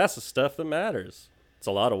 That's the stuff that matters. It's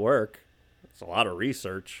a lot of work. It's a lot of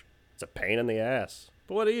research. It's a pain in the ass.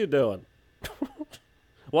 But what are you doing?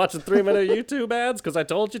 Watching 3-minute YouTube ads because I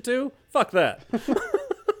told you to? Fuck that.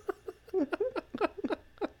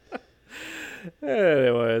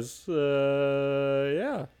 Anyways,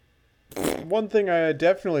 yeah. One thing I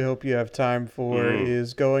definitely hope you have time for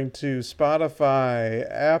is going to Spotify,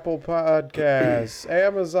 Apple Podcasts,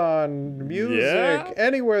 Amazon Music,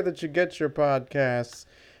 anywhere that you get your podcasts,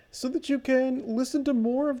 so that you can listen to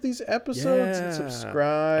more of these episodes and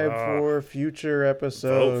subscribe for future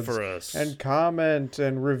episodes. Vote for us. And comment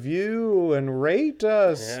and review and rate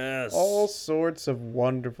us. Yes. All sorts of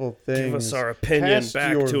wonderful things. Give us our opinion Cast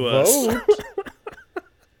back your to us. vote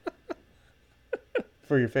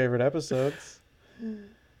for your favorite episodes.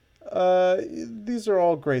 These are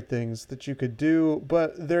all great things that you could do,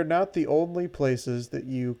 but they're not the only places that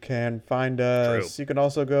you can find us. True. You can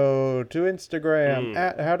also go to Instagram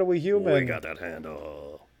at How Do We Human. We got that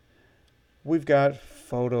handle. We've got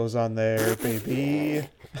photos on there, baby.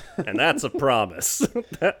 And that's a promise.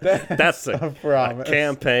 That's a promise. A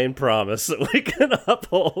campaign promise that we can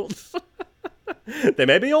uphold. They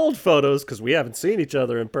may be old photos because we haven't seen each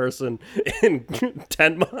other in person in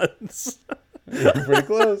 10 months. Pretty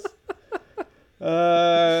close.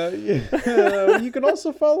 You can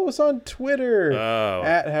also follow us on Twitter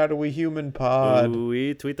at How Do We Human Pod.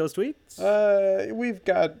 We tweet those tweets. We've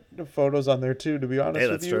got photos on there too, to be honest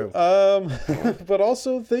with you. True. But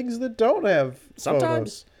also things that don't have Sometimes.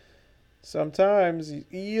 photos. Sometimes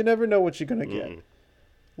you never know what you're gonna get.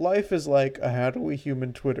 Life is like a How Do We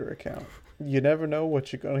Human Twitter account. You never know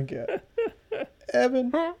what you're gonna get.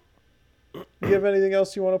 Evan, you have anything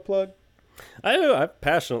else you want to plug? I've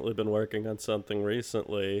passionately been working on something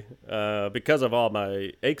recently because of all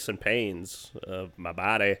my aches and pains of my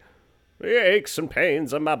body. the aches and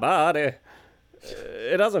pains of my body.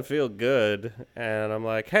 It doesn't feel good. And I'm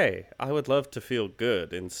like, hey, I would love to feel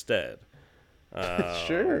good instead.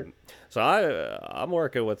 Sure. So I'm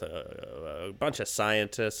working with a bunch of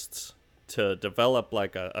scientists to develop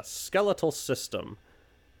like a skeletal system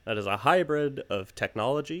that is a hybrid of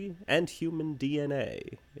technology and human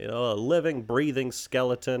DNA. You know, a living, breathing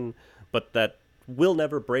skeleton, but that will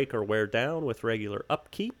never break or wear down with regular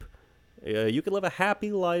upkeep. You can live a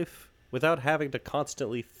happy life without having to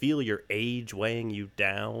constantly feel your age weighing you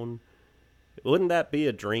down. Wouldn't that be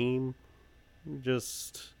a dream?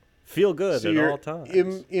 Just feel good at all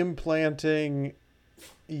times. Implanting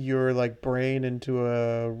your like brain into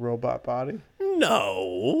a robot body,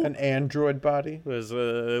 No. an android body.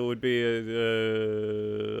 It would be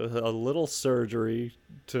a little surgery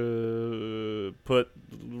to put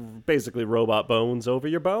basically robot bones over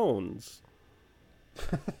your bones.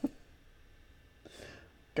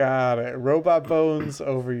 Got it. Robot bones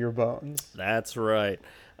over your bones. That's right.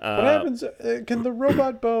 What happens? Can the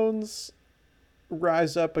robot bones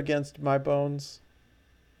rise up against my bones?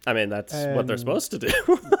 I mean, that's what they're And supposed to do.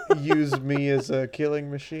 use me as a killing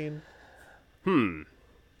machine? Hmm.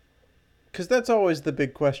 Because that's always the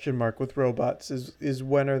big question mark with robots is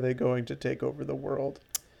when are they going to take over the world?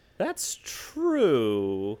 That's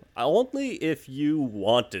true. Only if you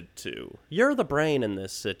wanted to. You're the brain in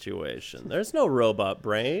this situation. There's no robot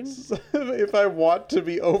brain. If I want to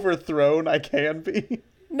be overthrown, I can be.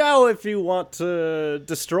 No, if you want to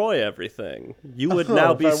destroy everything, you would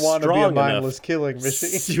now be if I want to be a strong mindless enough. killing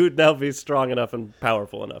machine. You would now be strong enough and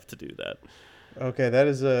powerful enough to do that. Okay, that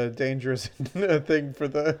is a dangerous thing for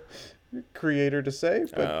the creator to say.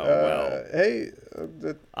 But hey,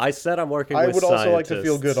 I said I'm working I with would also like to scientists.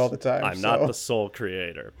 feel good all the time. I'm not the sole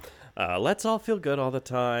creator. Let's all feel good all the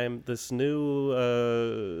time. This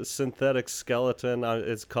new synthetic skeleton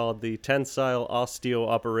is called the Tensile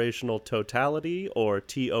Osteooperational Totality, or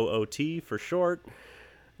TOOT for short.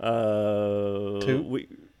 Toot?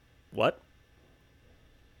 What?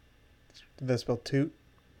 Did that spell toot?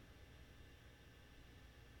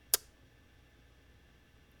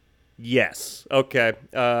 Yes. Okay.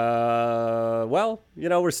 Well,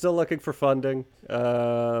 we're still looking for funding.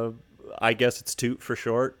 I guess it's TOOT for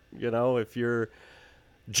short. If you're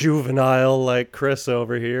juvenile like Chris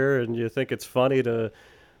over here and you think it's funny to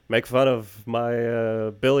make fun of my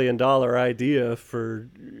 $1 billion idea for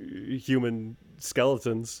human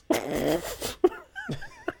skeletons,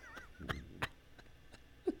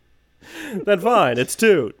 then fine, it's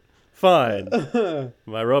TOOT. Fine.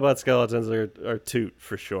 My robot skeletons are TOOT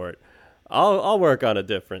for short. I'll work on a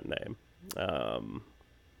different name.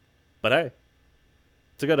 But hey,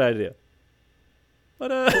 it's a good idea.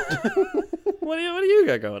 But what do you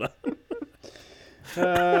got going on?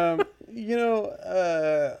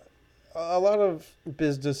 A lot of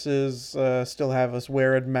businesses still have us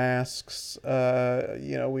wearing masks.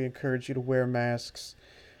 We encourage you to wear masks.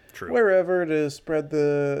 True. Wherever to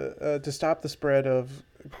stop the spread of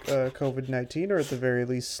COVID-19, or at the very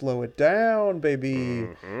least slow it down, baby.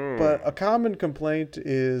 Mm-hmm. But a common complaint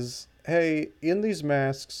is, hey, in these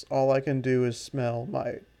masks, all I can do is smell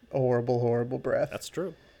my horrible, horrible breath. That's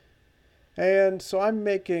true. And so I'm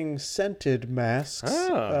making scented masks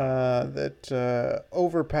that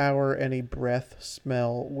overpower any breath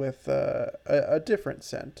smell with a different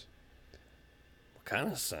scent. What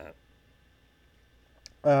kind of scent?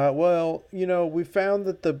 We found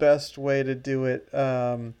that the best way to do it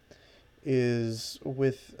is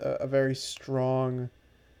with a very strong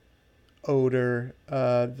odor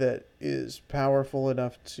that is powerful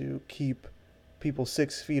enough to keep people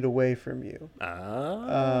 6 feet away from you.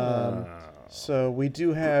 So we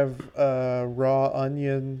do have raw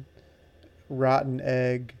onion, rotten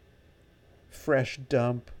egg, fresh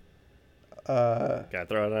dump. Can I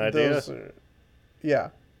throw out an idea? Yeah.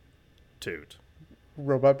 TOOT.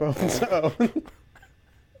 Robot bones. Oh.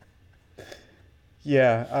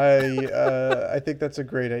 Yeah, I think that's a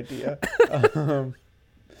great idea.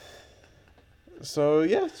 So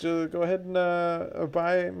go ahead and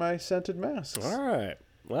buy my scented masks. All right.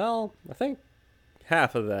 Well, I think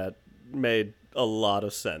half of that made a lot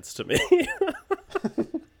of sense to me.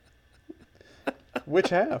 Which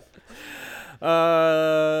half?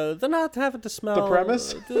 They're not having to smell the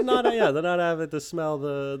premise. They're not having to smell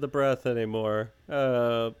the breath anymore.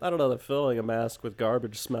 I don't know that filling a mask with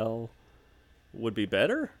garbage smell would be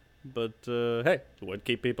better, but hey, it would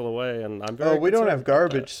keep people away, and I'm very. Oh, we don't have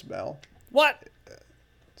garbage that. smell. What?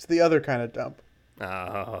 It's the other kind of dump.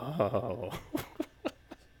 Oh.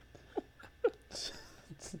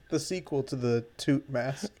 It's the sequel to the toot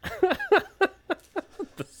mask.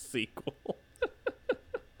 The sequel.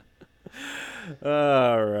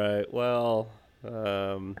 All right. Well,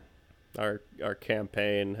 our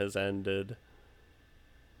campaign has ended.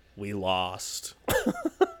 We lost.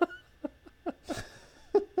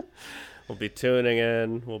 We'll be tuning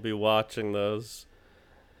in. We'll be watching those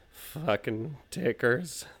fucking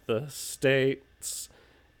tickers. The states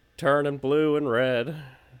turning blue and red.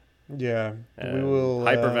 Yeah, And we will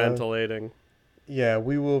hyperventilating. Yeah,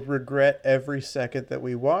 we will regret every second that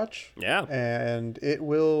we watch. Yeah. And it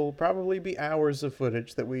will probably be hours of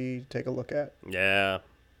footage that we take a look at. Yeah.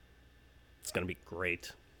 It's going to be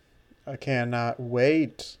great. I cannot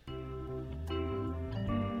wait.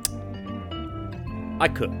 I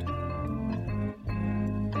could.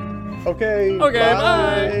 Okay. Okay,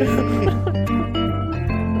 bye.